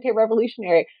more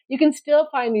anti-revolutionary, you can still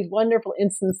find these wonderful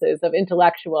instances of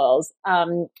intellectuals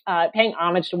paying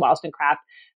homage to Wollstonecraft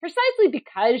precisely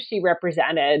because she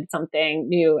represented something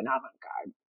new and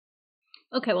avant-garde.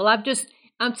 Okay, well,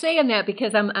 I'm saying that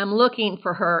because I'm looking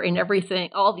for her in everything,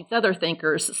 all these other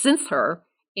thinkers since her,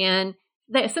 and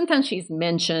sometimes she's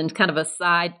mentioned, kind of a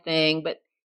side thing, but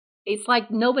it's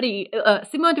like nobody.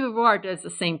 Simone de Beauvoir does the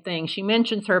same thing. She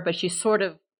mentions her, but she sort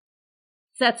of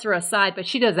sets her aside. But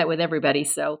she does that with everybody,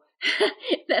 so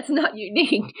that's not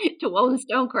unique to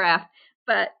Wollstonecraft.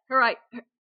 But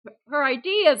her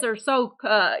ideas are so,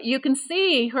 you can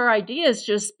see her ideas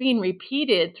just being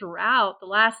repeated throughout the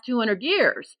last 200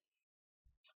 years.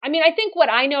 I mean, I think what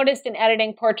I noticed in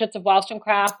editing Portraits of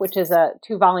Wollstonecraft, which is a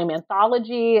 2-volume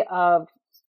anthology of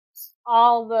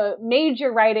all the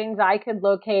major writings I could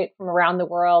locate from around the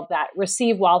world that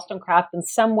receive Wollstonecraft in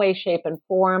some way, shape, and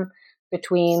form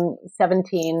between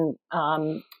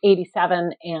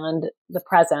 1787 and the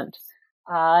present.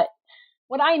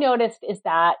 What I noticed is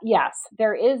that, yes,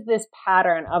 there is this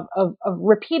pattern of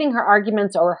repeating her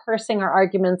arguments or rehearsing her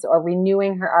arguments or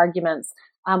renewing her arguments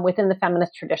within the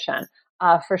feminist tradition,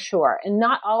 for sure, and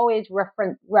not always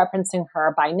referencing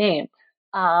her by name.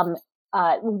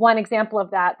 One example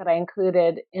of that I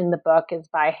included in the book is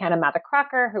by Hannah Mather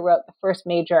Crocker, who wrote the first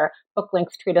major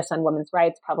book-length treatise on women's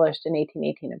rights, published in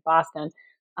 1818 in Boston.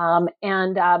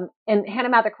 And Hannah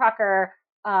Mather Crocker,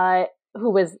 who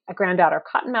was a granddaughter of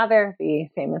Cotton Mather, the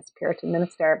famous Puritan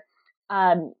minister,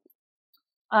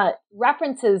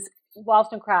 references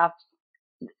Wollstonecraft,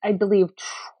 I believe,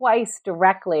 twice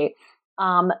directly.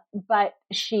 But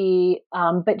she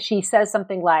says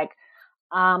something like,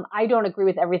 I don't agree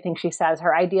with everything she says.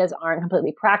 Her ideas aren't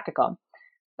completely practical.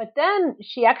 But then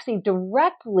she actually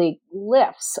directly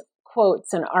lifts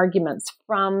quotes and arguments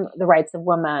from the Rights of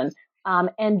Women,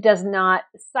 and does not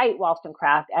cite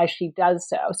Wollstonecraft as she does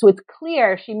so. So it's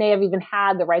clear she may have even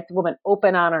had the Rights of Women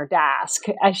open on her desk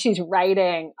as she's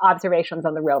writing observations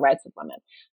on the real rights of women.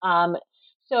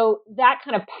 So that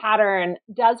kind of pattern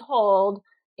does hold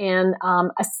in,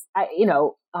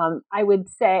 I would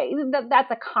say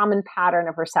that's a common pattern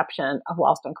of reception of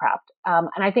Wollstonecraft. And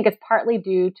I think it's partly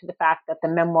due to the fact that the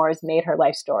memoirs made her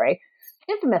life story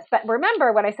infamous. But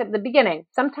remember what I said at the beginning,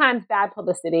 sometimes bad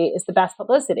publicity is the best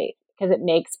publicity because it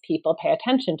makes people pay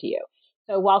attention to you.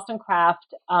 So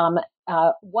Wollstonecraft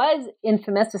was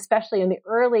infamous, especially in the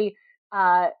early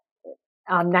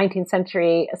 19th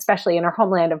century, especially in her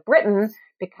homeland of Britain,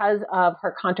 because of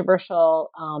her controversial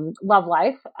love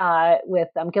life with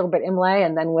Gilbert Imlay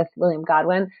and then with William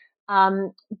Godwin.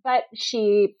 But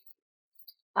she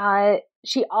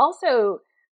also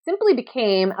simply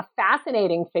became a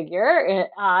fascinating figure,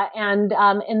 and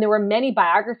there were many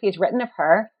biographies written of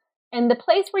her. And the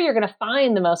place where you're going to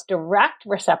find the most direct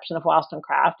reception of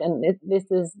Wollstonecraft, and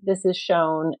this is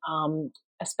shown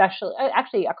especially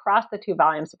actually across the 2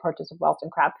 volumes of Portraits of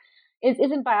Wollstonecraft, is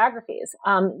in biographies.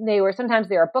 They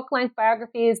are book-length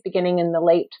biographies beginning in the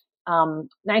late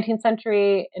 19th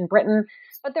century in Britain,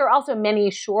 but there are also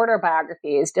many shorter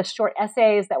biographies, just short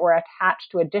essays that were attached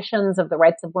to editions of the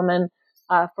Rights of Women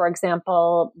for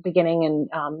example, beginning in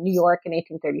New York in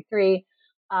 1833.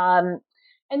 And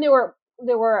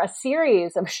there were a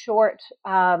series of short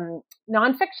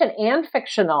nonfiction and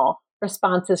fictional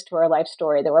responses to her life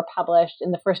story that were published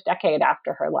in the first decade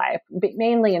after her life,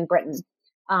 mainly in Britain,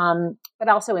 but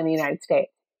also in the United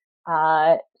States.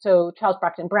 So Charles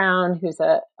Brockden Brown, who's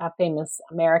a famous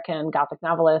American Gothic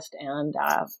novelist and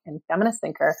feminist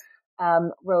thinker,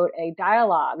 wrote a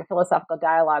philosophical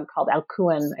dialogue called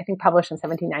Alcuin, I think published in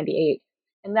 1798.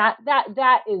 And that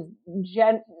is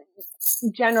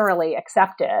generally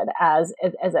accepted as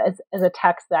a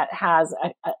text that has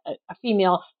a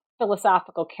female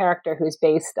philosophical character who's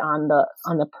based on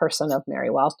the person of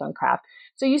Mary Wollstonecraft.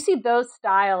 So you see those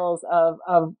styles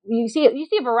you see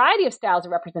a variety of styles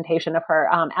of representation of her,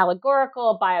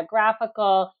 allegorical,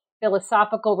 biographical,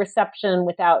 philosophical reception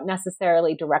without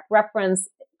necessarily direct reference,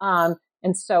 and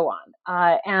so on.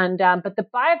 But the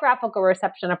biographical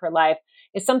reception of her life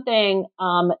is something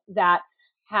that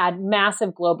had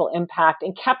massive global impact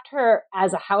and kept her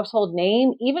as a household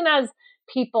name, even as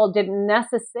people didn't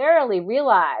necessarily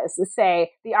realize,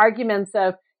 say, the arguments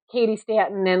of Katie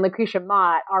Stanton and Lucretia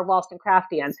Mott are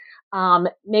Wollstonecraftian.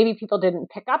 Maybe people didn't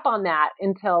pick up on that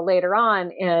until later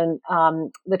on in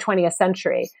the 20th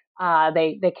century.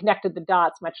 They connected the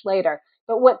dots much later.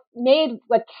 But what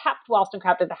kept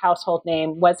Wollstonecraft as a household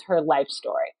name was her life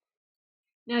story.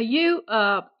 Now you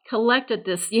collected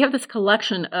this. You have this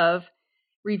collection of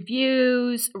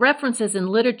reviews, references in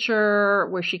literature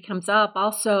where she comes up,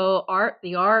 also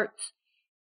the arts.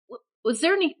 Was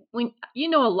there any, when you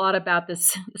know a lot about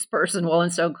this person,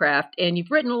 Wollstonecraft, and you've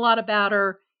written a lot about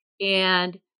her,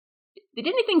 and did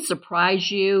anything surprise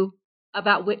you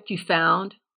about what you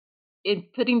found in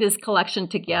putting this collection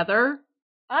together?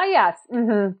 Yes.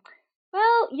 Mm-hmm.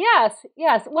 Well, yes.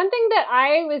 One thing that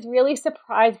I was really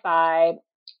surprised by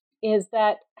is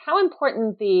that how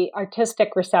important the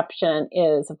artistic reception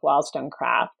is of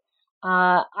Wollstonecraft.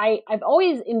 I've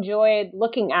always enjoyed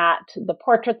looking at the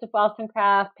portraits of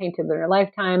Wollstonecraft painted in her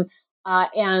lifetime,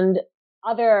 and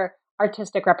other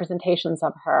artistic representations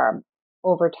of her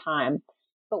over time.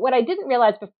 But what I didn't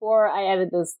realize before I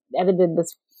edited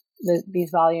these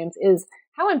volumes is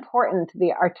how important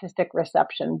the artistic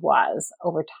reception was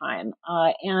over time,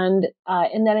 and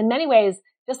that in many ways,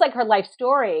 just like her life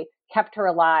story kept her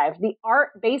alive, the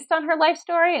art based on her life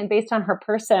story and based on her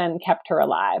person kept her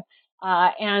alive.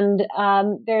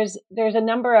 There's a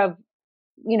number of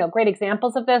great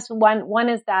examples of this. One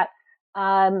is that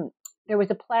there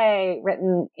was a play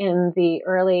written in the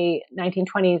early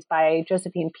 1920s by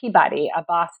Josephine Peabody, a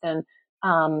Boston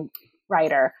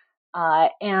writer,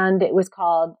 and it was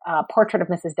called Portrait of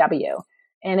Mrs. W.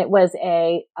 And it was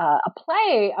a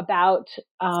play about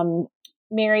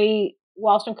Mary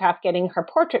Wollstonecraft getting her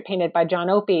portrait painted by John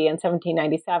Opie in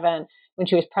 1797 when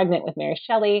she was pregnant with Mary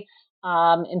Shelley,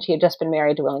 and she had just been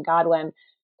married to William Godwin.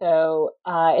 So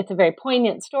it's a very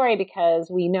poignant story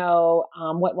because we know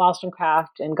what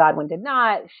Wollstonecraft and Godwin did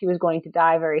not. She was going to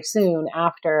die very soon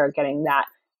after getting that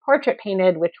portrait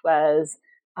painted, which was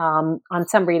on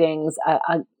some readings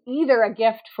either a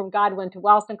gift from Godwin to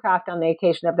Wollstonecraft on the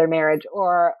occasion of their marriage,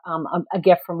 or a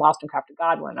gift from Wollstonecraft to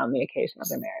Godwin on the occasion of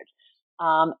their marriage.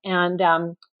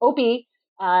 Opie,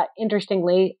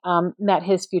 interestingly, met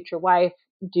his future wife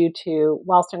due to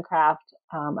Wollstonecraft,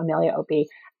 Amelia Opie,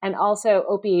 and also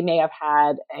Opie may have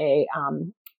had a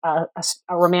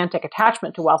romantic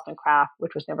attachment to Wollstonecraft,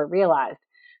 which was never realized.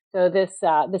 So this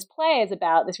play is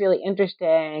about this really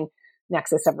interesting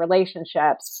nexus of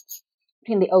relationships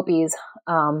between the Opies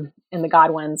and the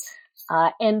Godwins,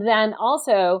 and then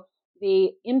also the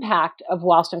impact of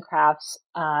Wollstonecraft's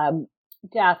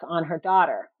death on her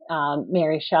daughter,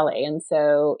 Mary Shelley. And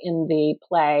so in the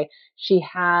play, she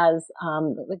has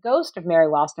the ghost of Mary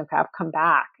Wollstonecraft come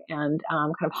back and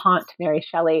kind of haunt Mary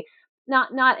Shelley,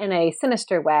 not in a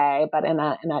sinister way, but in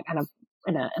a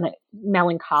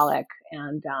melancholic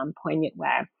and poignant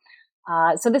way.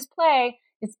 So this play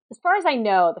is, as far as I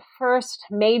know, the first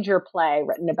major play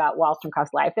written about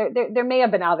Wollstonecraft's life. There may have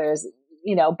been others,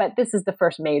 but this is the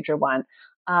first major one.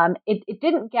 It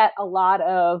didn't get a lot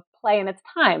of play in its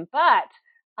time, but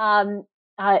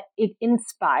it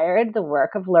inspired the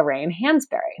work of Lorraine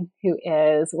Hansberry, who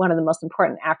is one of the most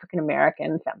important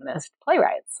African-American feminist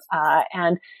playwrights.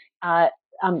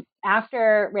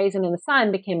 After Raisin in the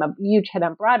Sun became a huge hit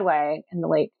on Broadway in the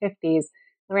late 50s,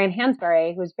 Lorraine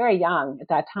Hansberry, who was very young at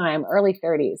that time, early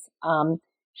 30s,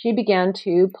 she began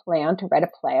to plan to write a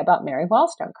play about Mary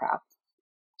Wollstonecraft.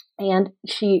 And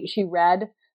she read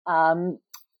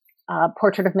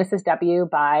Portrait of Mrs. W.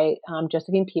 by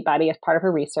Josephine Peabody as part of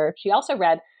her research. She also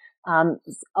read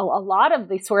a lot of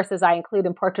the sources I include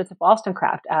in Portraits of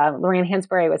Wollstonecraft. Lorraine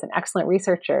Hansberry was an excellent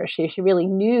researcher. She really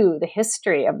knew the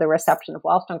history of the reception of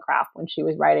Wollstonecraft when she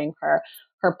was writing her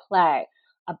play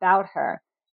about her.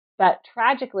 But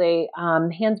tragically,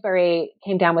 Hansberry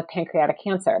came down with pancreatic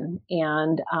cancer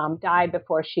and died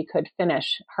before she could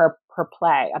finish her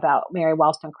play about Mary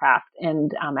Wollstonecraft.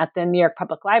 And at the New York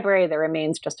Public Library, there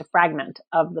remains just a fragment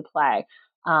of the play,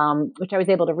 which I was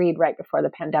able to read right before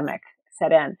the pandemic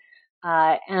set in.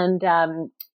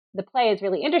 The play is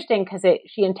really interesting because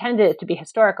she intended it to be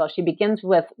historical. She begins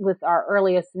with our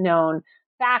earliest known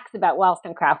facts about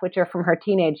Wollstonecraft, which are from her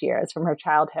teenage years, from her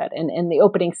childhood. And the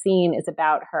opening scene is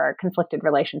about her conflicted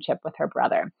relationship with her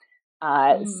brother.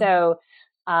 So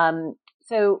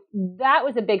that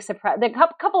was a big surprise. A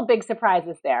couple big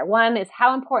surprises there. One is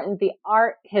how important the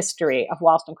art history of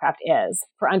Wollstonecraft is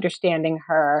for understanding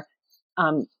her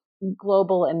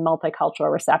global and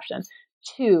multicultural reception.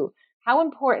 Two, how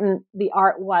important the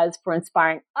art was for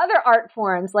inspiring other art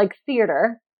forms like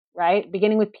theater, right?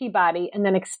 Beginning with Peabody and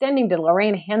then extending to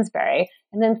Lorraine Hansberry.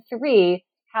 And then three,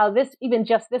 how even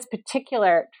just this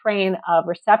particular train of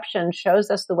reception shows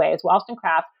us the ways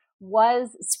Wollstonecraft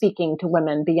was speaking to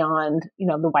women beyond,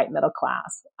 the white middle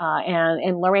class.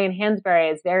 And Lorraine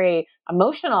Hansberry's very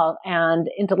emotional and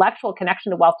intellectual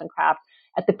connection to Wollstonecraft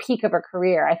at the peak of her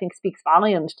career, I think speaks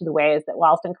volumes to the ways that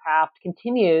Wollstonecraft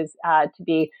continues to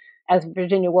be, as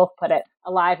Virginia Woolf put it,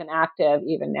 alive and active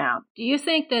even now. Do you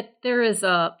think that there is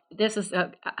I'm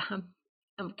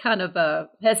kind of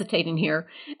hesitating here.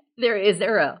 Is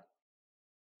there a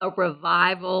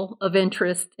revival of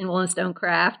interest in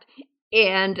Wollstonecraft?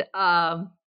 And what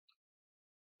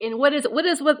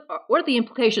are the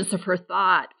implications of her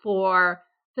thought for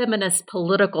feminist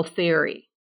political theory?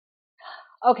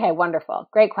 Okay, wonderful.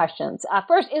 Great questions.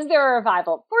 First, is there a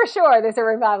revival? For sure, there's a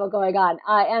revival going on.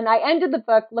 And I ended the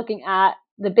book looking at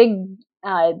the big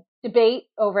debate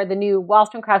over the new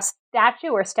Wollstonecraft statue,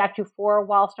 or statue for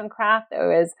Wollstonecraft, that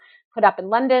was put up in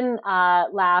London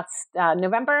last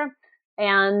November.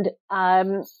 And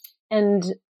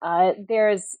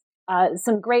there's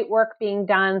some great work being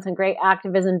done, some great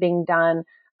activism being done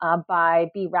by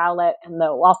B. Rowlett and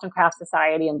the Wollstonecraft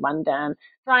Society in London,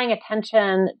 drawing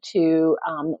attention to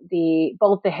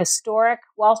both the historic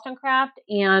Wollstonecraft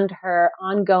and her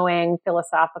ongoing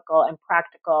philosophical and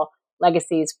practical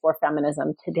legacies for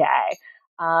feminism today.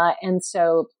 And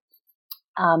so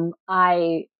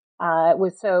I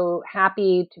was so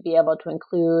happy to be able to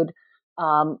include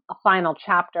a final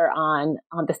chapter on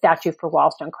the statue for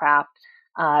Wollstonecraft.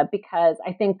 Because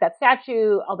I think that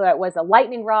statue, although it was a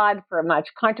lightning rod for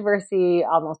much controversy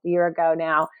almost a year ago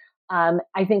now,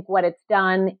 I think what it's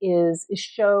done is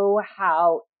show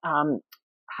how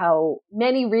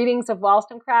many readings of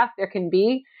Wollstonecraft there can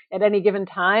be at any given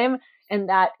time, and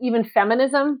that even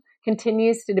feminism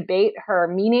continues to debate her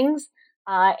meanings,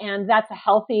 and that's a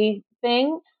healthy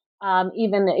thing.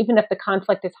 Even if the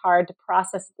conflict is hard to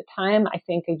process at the time, I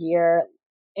think a year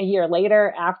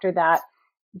later, after that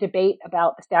debate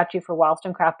about the statue for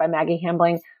Wollstonecraft by Maggie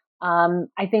Hambling,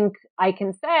 I think I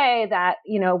can say that,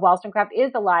 Wollstonecraft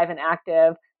is alive and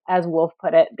active, as Woolf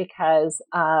put it, because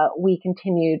we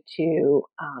continue to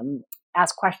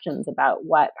ask questions about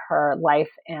what her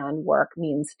life and work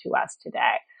means to us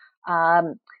today.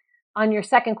 On your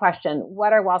second question,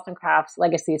 what are Wollstonecraft's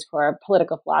legacies for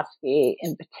political philosophy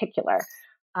in particular?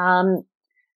 I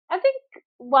think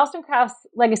Wollstonecraft's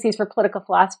legacies for political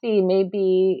philosophy may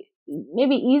be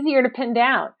easier to pin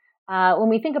down. When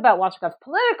we think about Wollstonecraft's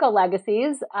political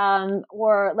legacies,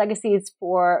 or legacies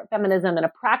for feminism in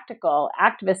a practical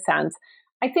activist sense,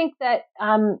 I think that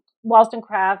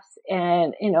Wollstonecraft's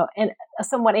and a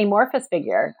somewhat amorphous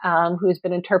figure who's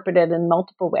been interpreted in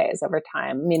multiple ways over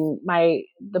time. I mean,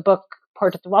 the book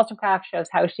Portraits of Wollstonecraft shows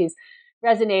how she's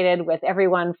resonated with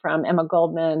everyone from Emma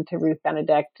Goldman to Ruth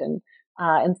Benedict and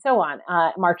so on,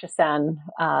 Marcia Sen,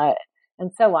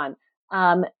 and so on.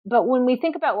 But when we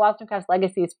think about Wollstonecraft's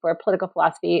legacies for political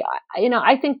philosophy,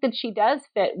 I think that she does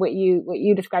fit what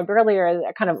you described earlier as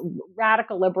a kind of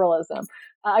radical liberalism.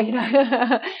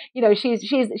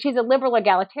 She's a liberal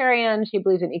egalitarian. She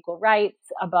believes in equal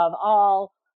rights above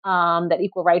all, that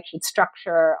equal rights should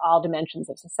structure all dimensions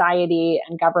of society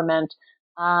and government.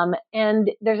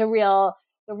 And there's the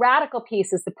radical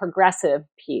piece is the progressive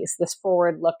piece, this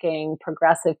forward-looking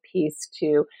progressive piece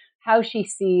to how she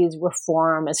sees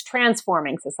reform as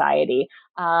transforming society.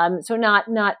 So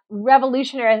not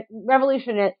revolutionizing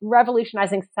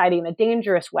society in a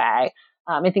dangerous way.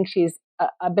 I think she's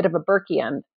a bit of a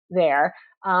Burkean there,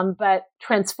 but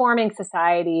transforming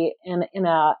society in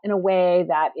a way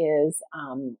that is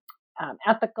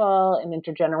ethical and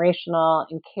intergenerational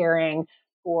and caring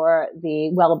for the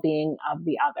well-being of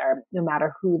the other, no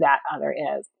matter who that other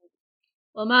is.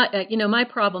 Well, my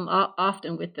problem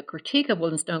often with the critique of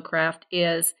Wollstonecraft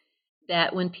is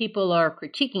that when people are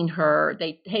critiquing her,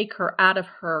 they take her out of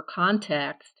her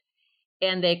context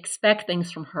and they expect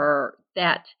things from her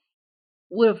that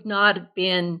would have not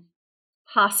been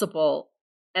possible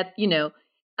at,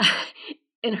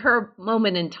 in her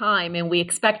moment in time. And we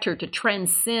expect her to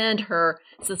transcend her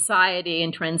society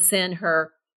and transcend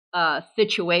her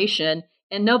situation.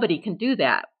 And nobody can do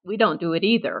that. We don't do it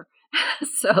either.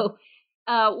 So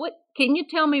what can you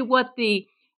tell me can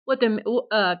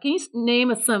you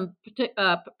name us some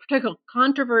particular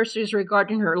controversies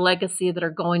regarding her legacy that are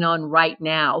going on right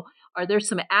now? Are there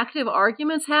some active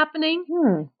arguments happening?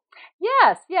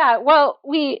 Yes. Yeah. Well,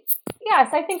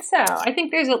 yes, I think so. I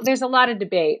think there's a lot of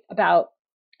debate about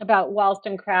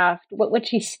Wollstonecraft, what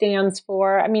she stands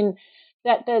for. I mean,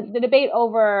 that the debate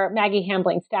over Maggie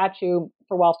Hambling's statue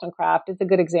for Wollstonecraft is a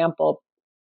good example.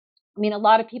 I mean, a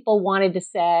lot of people wanted to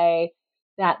say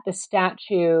that the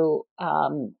statue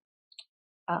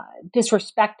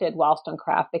disrespected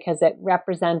Wollstonecraft because it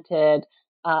represented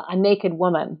a naked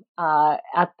woman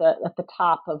at the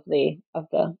top of the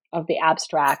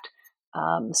abstract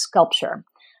sculpture,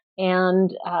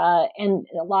 and a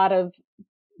lot of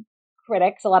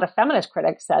feminist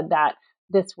critics said that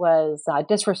this was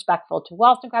disrespectful to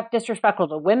Wollstonecraft, disrespectful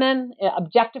to women,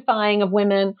 objectifying of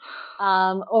women,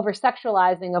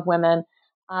 over-sexualizing of women.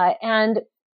 And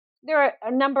there are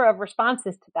a number of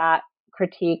responses to that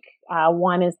critique.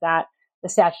 One is that the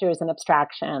statue is an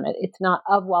abstraction. It's not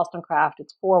of Wollstonecraft,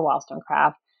 it's for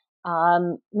Wollstonecraft.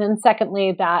 Then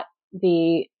secondly, that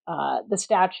the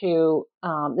statue,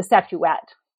 the statuette,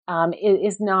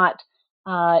 is not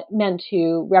meant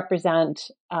to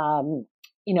represent,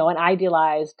 an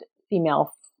idealized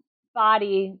female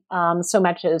body so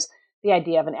much as the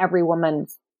idea of an every woman,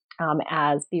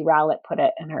 as Bea Rowlett put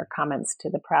it in her comments to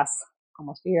the press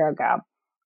almost a year ago.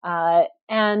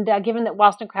 And given that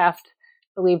Wollstonecraft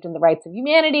believed in the rights of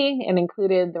humanity and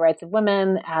included the rights of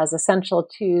women as essential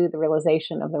to the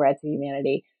realization of the rights of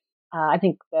humanity, I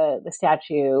think the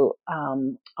statue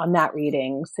on that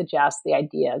reading suggests the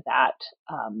idea that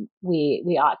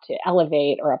we ought to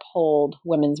elevate or uphold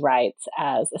women's rights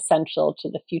as essential to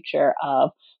the future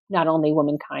of not only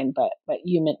womankind but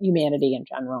humanity in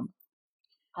general.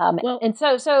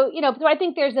 So I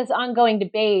think there's this ongoing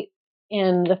debate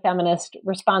in the feminist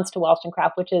response to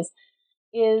Wollstonecraft, which is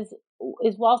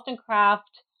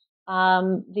Wollstonecraft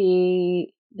the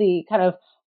kind of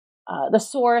the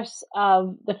source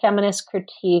of the feminist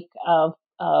critique of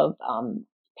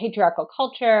patriarchal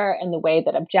culture and the way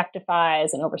that objectifies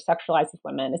and over-sexualizes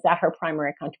women? Is that her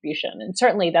primary contribution? And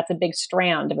certainly that's a big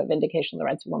strand of a vindication of the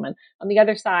rights of women. On the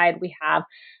other side, we have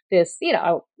this,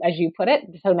 as you put it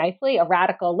so nicely, a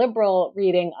radical liberal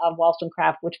reading of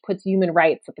Wollstonecraft, which puts human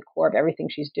rights at the core of everything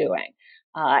she's doing.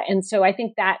 And so I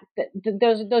think that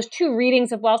those two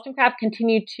readings of Wollstonecraft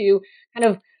continue to kind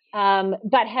of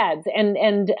butt heads, and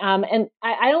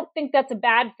I don't think that's a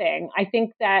bad thing. I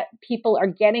think that people are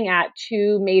getting at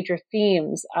two major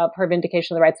themes of her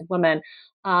vindication of the rights of women,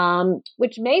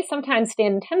 which may sometimes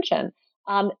stand in tension.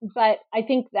 But I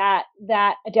think that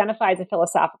identifies a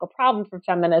philosophical problem for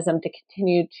feminism to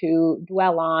continue to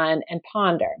dwell on and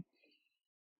ponder.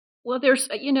 Well, there's,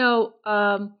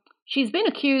 she's been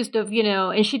accused of,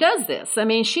 and she does this. I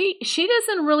mean, she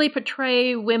doesn't really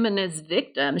portray women as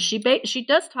victims. She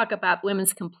does talk about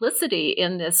women's complicity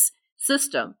in this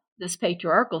system, this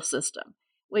patriarchal system,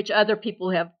 which other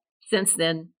people have since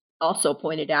then also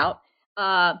pointed out.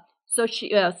 So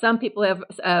some people have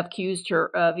accused her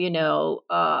of,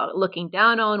 looking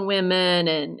down on women,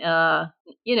 and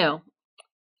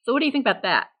So what do you think about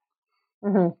that?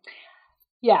 Mm-hmm.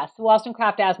 Yes,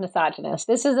 Wollstonecraft as misogynist.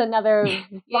 This is another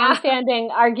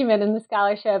longstanding argument in the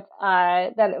scholarship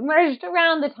that emerged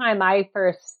around the time I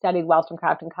first studied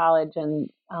Wollstonecraft in college and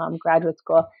graduate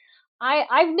school.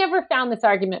 I've never found this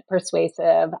argument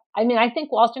persuasive. I mean, I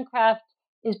think Wollstonecraft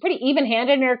is pretty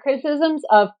even-handed in her criticisms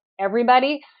of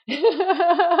everybody,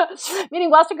 meaning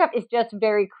Wollstonecraft is just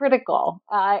very critical.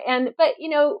 But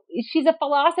she's a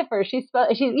philosopher. She's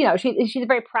a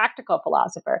very practical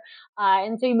philosopher,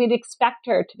 and so you would expect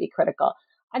her to be critical.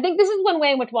 I think this is one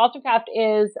way in which Wollstonecraft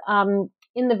is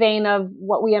in the vein of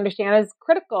what we understand as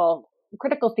critical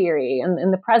theory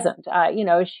in the present.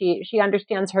 She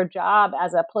understands her job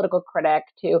as a political critic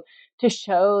to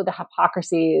show the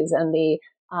hypocrisies and the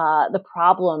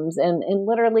problems in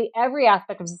literally every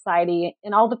aspect of society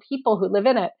and all the people who live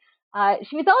in it.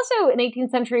 She was also an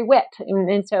 18th century wit,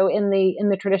 and so in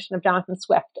the tradition of Jonathan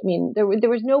Swift, I mean, there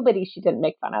was nobody she didn't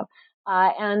make fun of,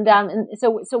 and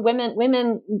so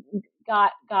women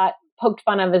got poked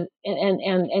fun of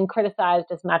and criticized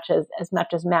as much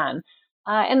as men,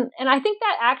 and I think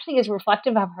that actually is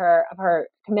reflective of her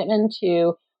commitment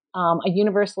to a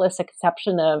universalistic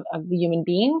conception of the human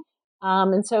being,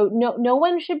 and so no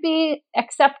one should be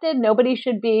accepted, nobody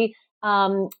should be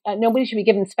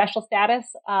given special status.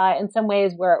 In some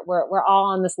ways, we're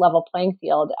all on this level playing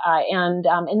field, and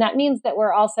that means that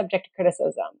we're all subject to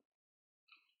criticism.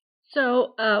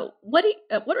 So, what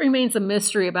remains a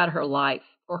mystery about her life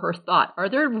or her thought? Are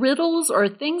there riddles or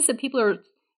things that people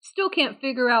still can't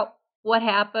figure out what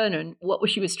happened and what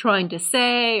she was trying to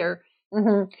say? Or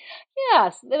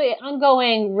yes, the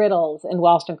ongoing riddles in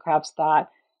Wollstonecraft's thought.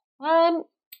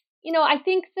 I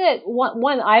think that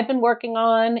one I've been working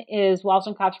on is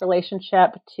Wollstonecraft's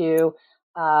relationship to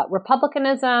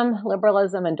republicanism,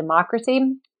 liberalism, and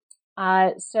democracy.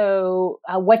 So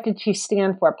what did she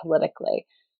stand for politically?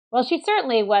 Well, she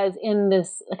certainly was in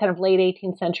this kind of late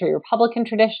 18th century Republican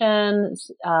tradition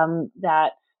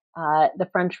that the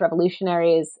French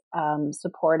revolutionaries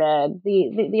supported,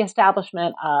 the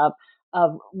establishment of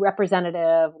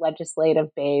representative,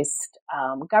 legislative-based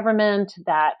government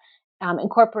that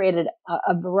incorporated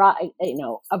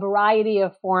a variety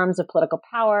of forms of political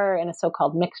power in a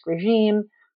so-called mixed regime,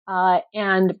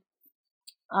 and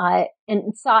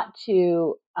sought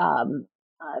to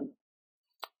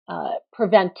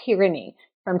prevent tyranny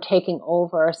from taking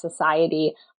over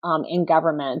society and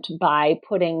government by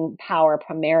putting power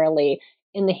primarily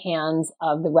in the hands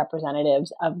of the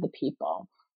representatives of the people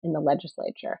in the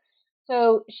legislature.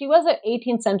 So she was an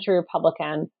 18th century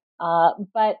Republican,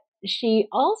 but she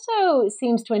also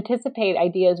seems to anticipate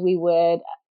ideas we would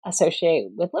associate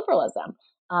with liberalism.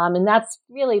 And that's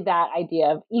really that idea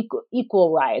of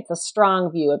equal rights, a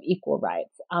strong view of equal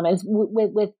rights, as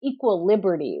with equal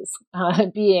liberties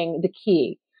being the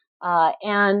key.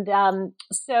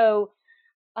 So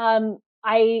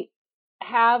I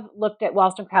have looked at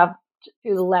Wollstonecraft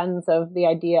through the lens of the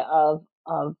idea of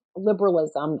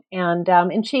liberalism,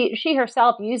 and she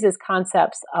herself uses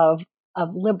concepts of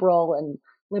liberal and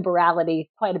liberality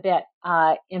quite a bit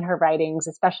in her writings,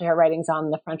 especially her writings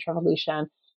on the French Revolution.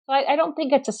 So I don't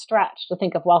think it's a stretch to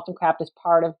think of Wollstonecraft as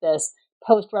part of this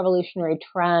post-revolutionary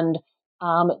trend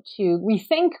to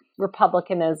rethink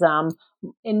republicanism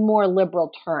in more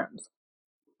liberal terms.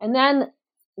 And then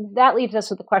that leaves us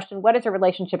with the question, what is her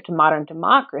relationship to modern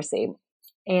democracy?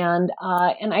 And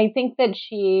I think that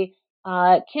she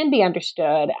can be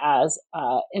understood as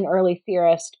an early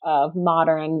theorist of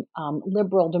modern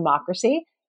liberal democracy.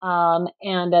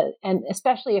 And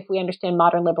especially if we understand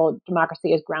modern liberal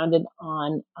democracy is grounded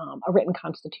on a written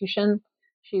constitution.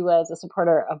 She was a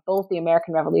supporter of both the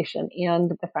American Revolution and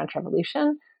the French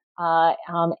Revolution,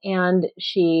 and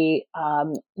she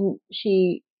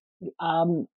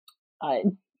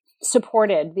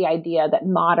supported the idea that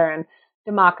modern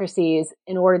democracies,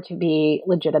 in order to be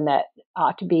legitimate,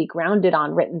 ought to be grounded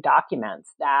on written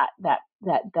documents that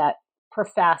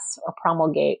profess or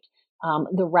promulgate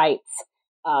the rights.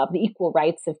 The equal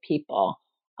rights of people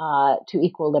to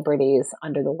equal liberties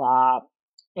under the law.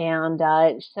 And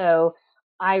so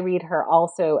I read her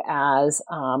also as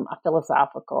a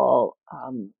philosophical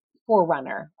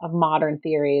forerunner of modern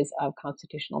theories of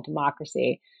constitutional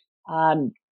democracy.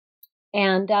 And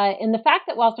the fact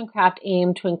that Wollstonecraft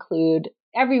aimed to include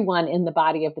everyone in the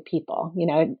body of the people,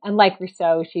 unlike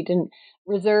Rousseau, she didn't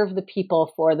reserve the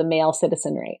people for the male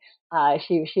citizenry.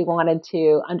 She wanted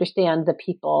to understand the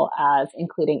people as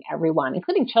including everyone,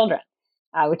 including children,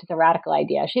 which is a radical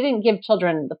idea. She didn't give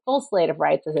children the full slate of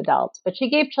rights as adults, but she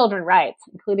gave children rights,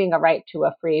 including a right to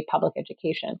a free public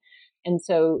education. And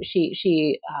so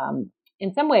she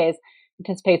in some ways,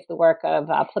 anticipates the work of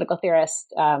political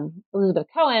theorist Elizabeth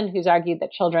Cohen, who's argued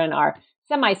that children are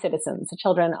semi-citizens. So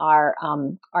children are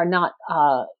not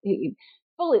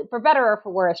fully, for better or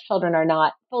for worse, children are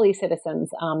not fully citizens.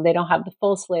 They don't have the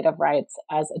full slate of rights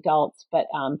as adults. But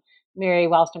Mary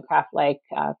Wollstonecraft, like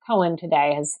Cohen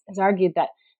today, has argued that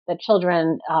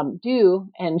children do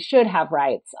and should have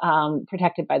rights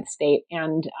protected by the state,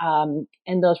 and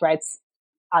those rights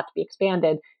ought to be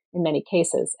expanded in many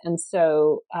cases. And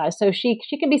so she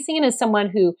can be seen as someone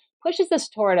who pushes us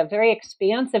toward a very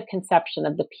expansive conception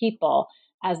of the people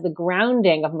as the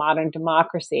grounding of modern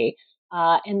democracy.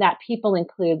 And that people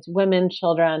includes women,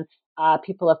 children,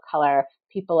 people of color,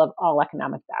 people of all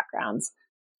economic backgrounds,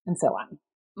 and so on.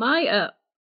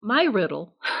 My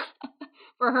riddle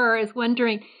for her is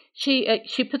wondering,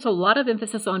 she puts a lot of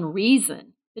emphasis on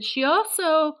reason, but she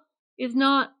also is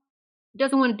not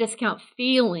doesn't want to discount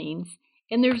feelings.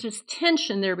 And there's this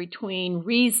tension there between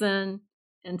reason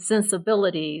and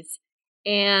sensibilities.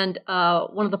 And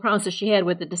one of the problems that she had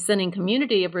with the dissenting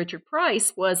community of Richard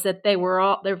Price was that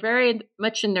they're very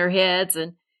much in their heads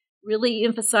and really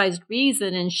emphasized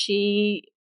reason, and she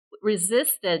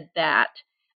resisted that.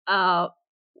 And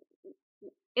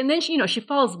then she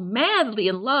falls madly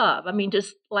in love. I mean,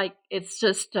 just like it's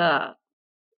just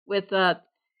with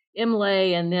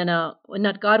Imlay, and then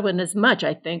not Godwin as much.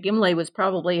 I think Imlay was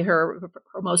probably her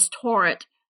most torrent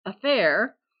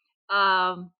affair.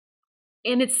 And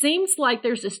it seems like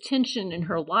there's this tension in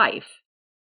her life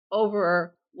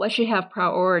over what should have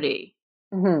priority.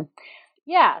 Mm-hmm.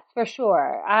 Yes, for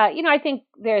sure. I think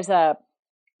there's a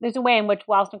way in which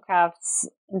Wollstonecraft's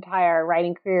entire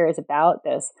writing career is about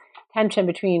this tension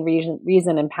between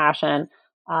reason and passion.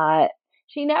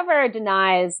 She never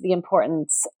denies the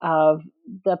importance of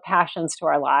the passions to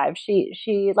our lives.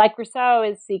 She, like Rousseau,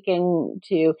 is seeking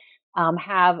to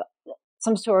have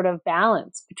some sort of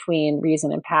balance between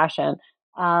reason and passion.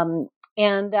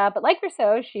 But like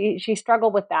Rousseau, she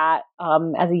struggled with that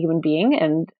as a human being,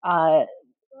 and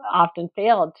often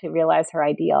failed to realize her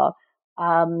ideal.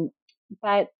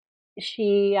 But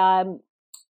she, I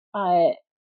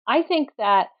think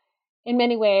that in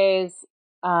many ways,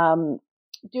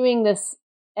 doing this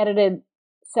edited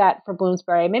set for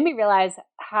Bloomsbury made me realize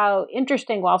how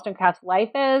interesting Wollstonecraft's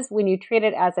life is when you treat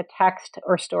it as a text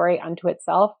or story unto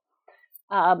itself.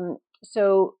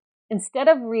 So instead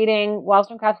of reading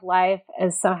Wollstonecraft's life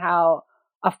as somehow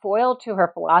a foil to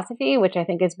her philosophy, which I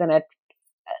think has been a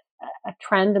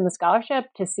trend in the scholarship,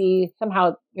 to see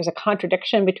somehow there's a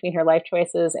contradiction between her life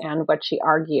choices and what she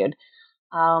argued.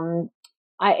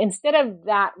 Instead of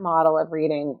that model of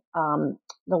reading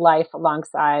the life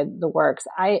alongside the works,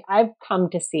 I've come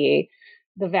to see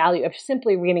the value of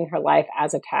simply reading her life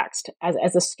as a text,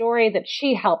 as a story that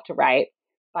she helped to write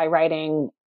by writing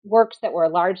works that were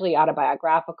largely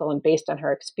autobiographical and based on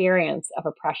her experience of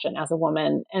oppression as a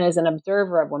woman and as an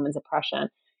observer of women's oppression.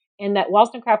 And that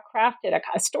Wollstonecraft crafted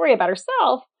a story about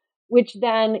herself, which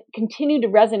then continued to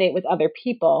resonate with other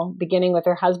people, beginning with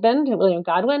her husband, William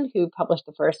Godwin, who published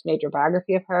the first major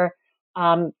biography of her,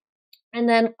 and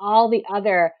then all the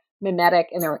other mimetic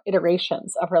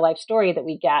iterations of her life story that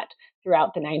we get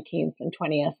throughout the 19th and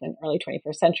 20th and early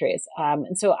 21st centuries.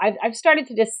 And so I've started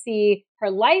to just see her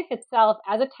life itself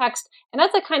as a text, and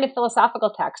that's a kind of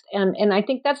philosophical text. And I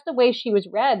think that's the way she was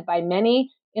read by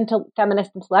many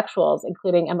feminist intellectuals,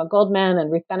 including Emma Goldman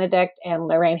and Ruth Benedict and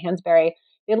Lorraine Hansberry.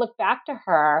 They look back to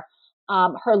her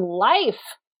life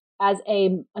as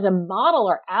a model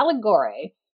or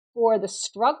allegory for the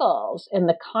struggles and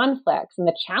the conflicts and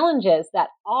the challenges that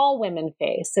all women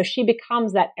face. So she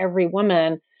becomes that every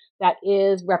woman that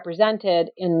is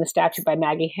represented in the statue by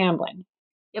Maggie Hamblin.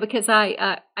 Yeah, because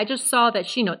I just saw that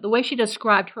the way she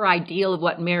described her ideal of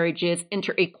what marriage is,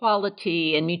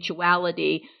 inter-equality and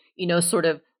mutuality, sort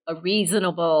of a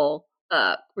reasonable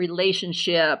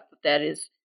relationship that is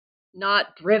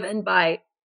not driven by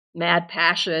mad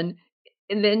passion.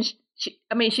 And then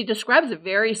she describes it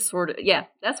very sort of,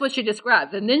 that's what she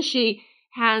describes. And then she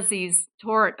has these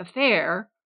torrent affair,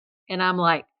 and I'm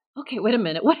like, okay, wait a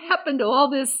minute, what happened to all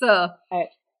this? Right.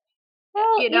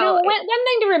 Well, one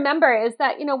thing to remember is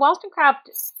that, Wollstonecraft,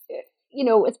 as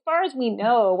far as we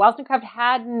know, Wollstonecraft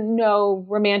had no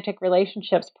romantic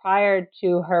relationships prior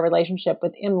to her relationship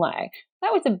with Imlay.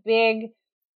 That was a big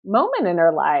moment in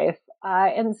her life.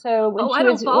 And so when she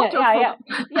was,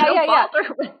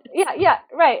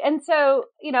 right. And so,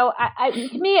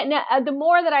 to me, the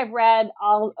more that I've read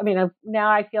now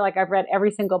I feel like I've read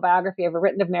every single biography ever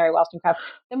written of Mary Wollstonecraft.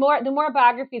 The more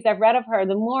biographies I've read of her,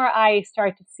 the more I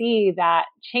start to see that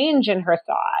change in her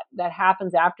thought that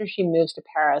happens after she moves to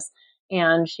Paris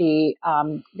and she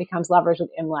becomes lovers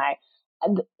with Imlay.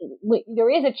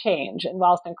 There is a change in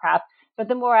Wollstonecraft, but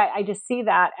the more I just see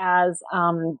that as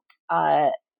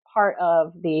part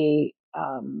of the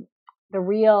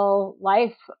real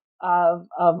life of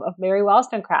Mary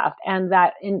Wollstonecraft, and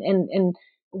that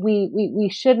we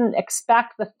shouldn't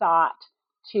expect the thought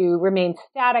to remain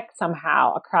static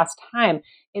somehow across time.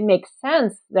 It makes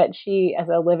sense that she, as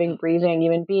a living, breathing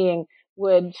human being,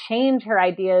 would change her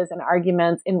ideas and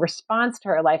arguments in response to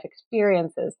her life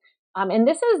experiences. And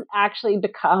this has actually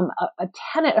become a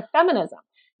tenet of feminism.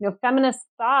 Feminist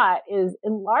thought is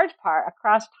in large part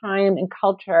across time and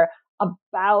culture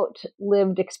about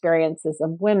lived experiences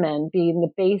of women being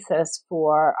the basis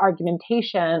for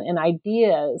argumentation and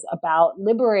ideas about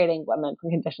liberating women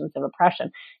from conditions of oppression.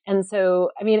 And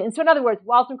so, in other words,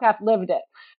 Wollstonecraft lived it.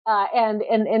 And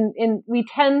we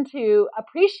tend to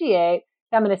appreciate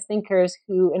feminist thinkers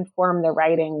who inform their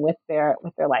writing with their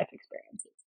life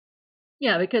experiences.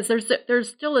 Yeah, because there's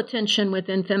still a tension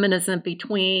within feminism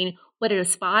between what it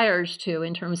aspires to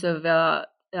in terms of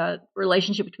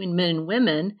relationship between men and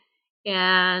women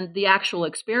and the actual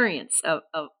experience of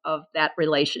that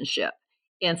relationship.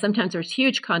 And sometimes there's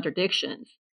huge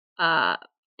contradictions. And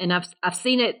I've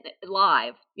seen it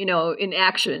live, in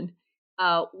action,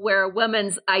 where a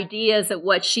woman's ideas of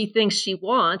what she thinks she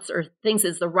wants or thinks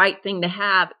is the right thing to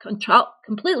have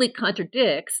completely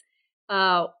contradicts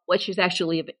what she's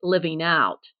actually living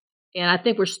out. And I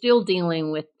think we're still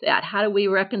dealing with that. How do we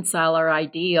reconcile our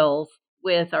ideals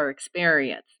with our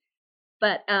experience?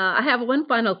 But I have one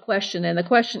final question, and the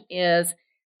question is,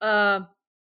 for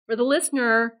the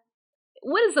listener,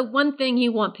 what is the one thing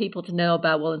you want people to know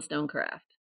about Wollstonecraft?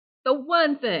 The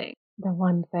one thing. The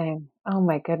one thing. Oh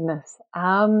my goodness.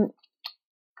 I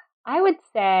would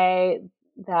say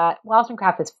that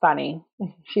Wollstonecraft is funny.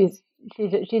 She's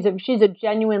a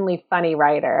genuinely funny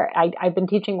writer. I've been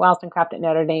teaching Wollstonecraft at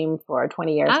Notre Dame for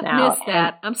 20 years now. I've missed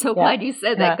that. I'm so glad you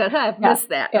said that because I've missed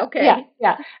that. Okay.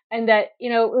 Yeah. And that,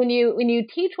 when you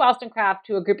teach Wollstonecraft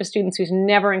to a group of students who's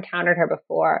never encountered her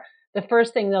before, the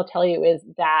first thing they'll tell you is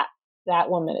that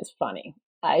woman is funny.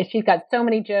 She's got so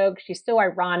many jokes. She's so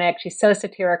ironic. She's so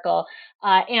satirical.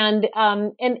 I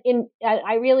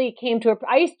really came to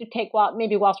I used to take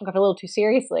maybe Wollstonecraft a little too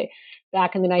seriously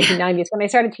back in the 1990s. When I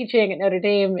started teaching at Notre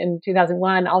Dame in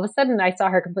 2001, all of a sudden I saw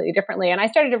her completely differently. And I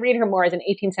started to read her more as an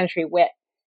 18th century wit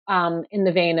in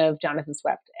the vein of Jonathan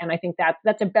Swift. And I think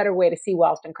that's a better way to see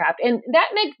Wollstonecraft. And that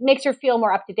makes her feel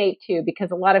more up to date too,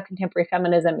 because a lot of contemporary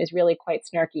feminism is really quite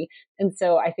snarky. And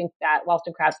so I think that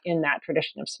Wollstonecraft's in that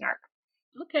tradition of snark.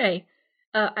 Okay.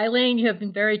 Eileen, you have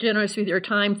been very generous with your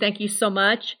time. Thank you so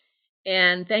much.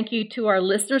 And thank you to our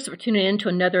listeners for tuning in to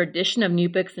another edition of New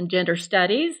Books in Gender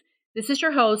Studies. This is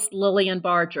your host, Lillian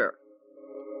Barger.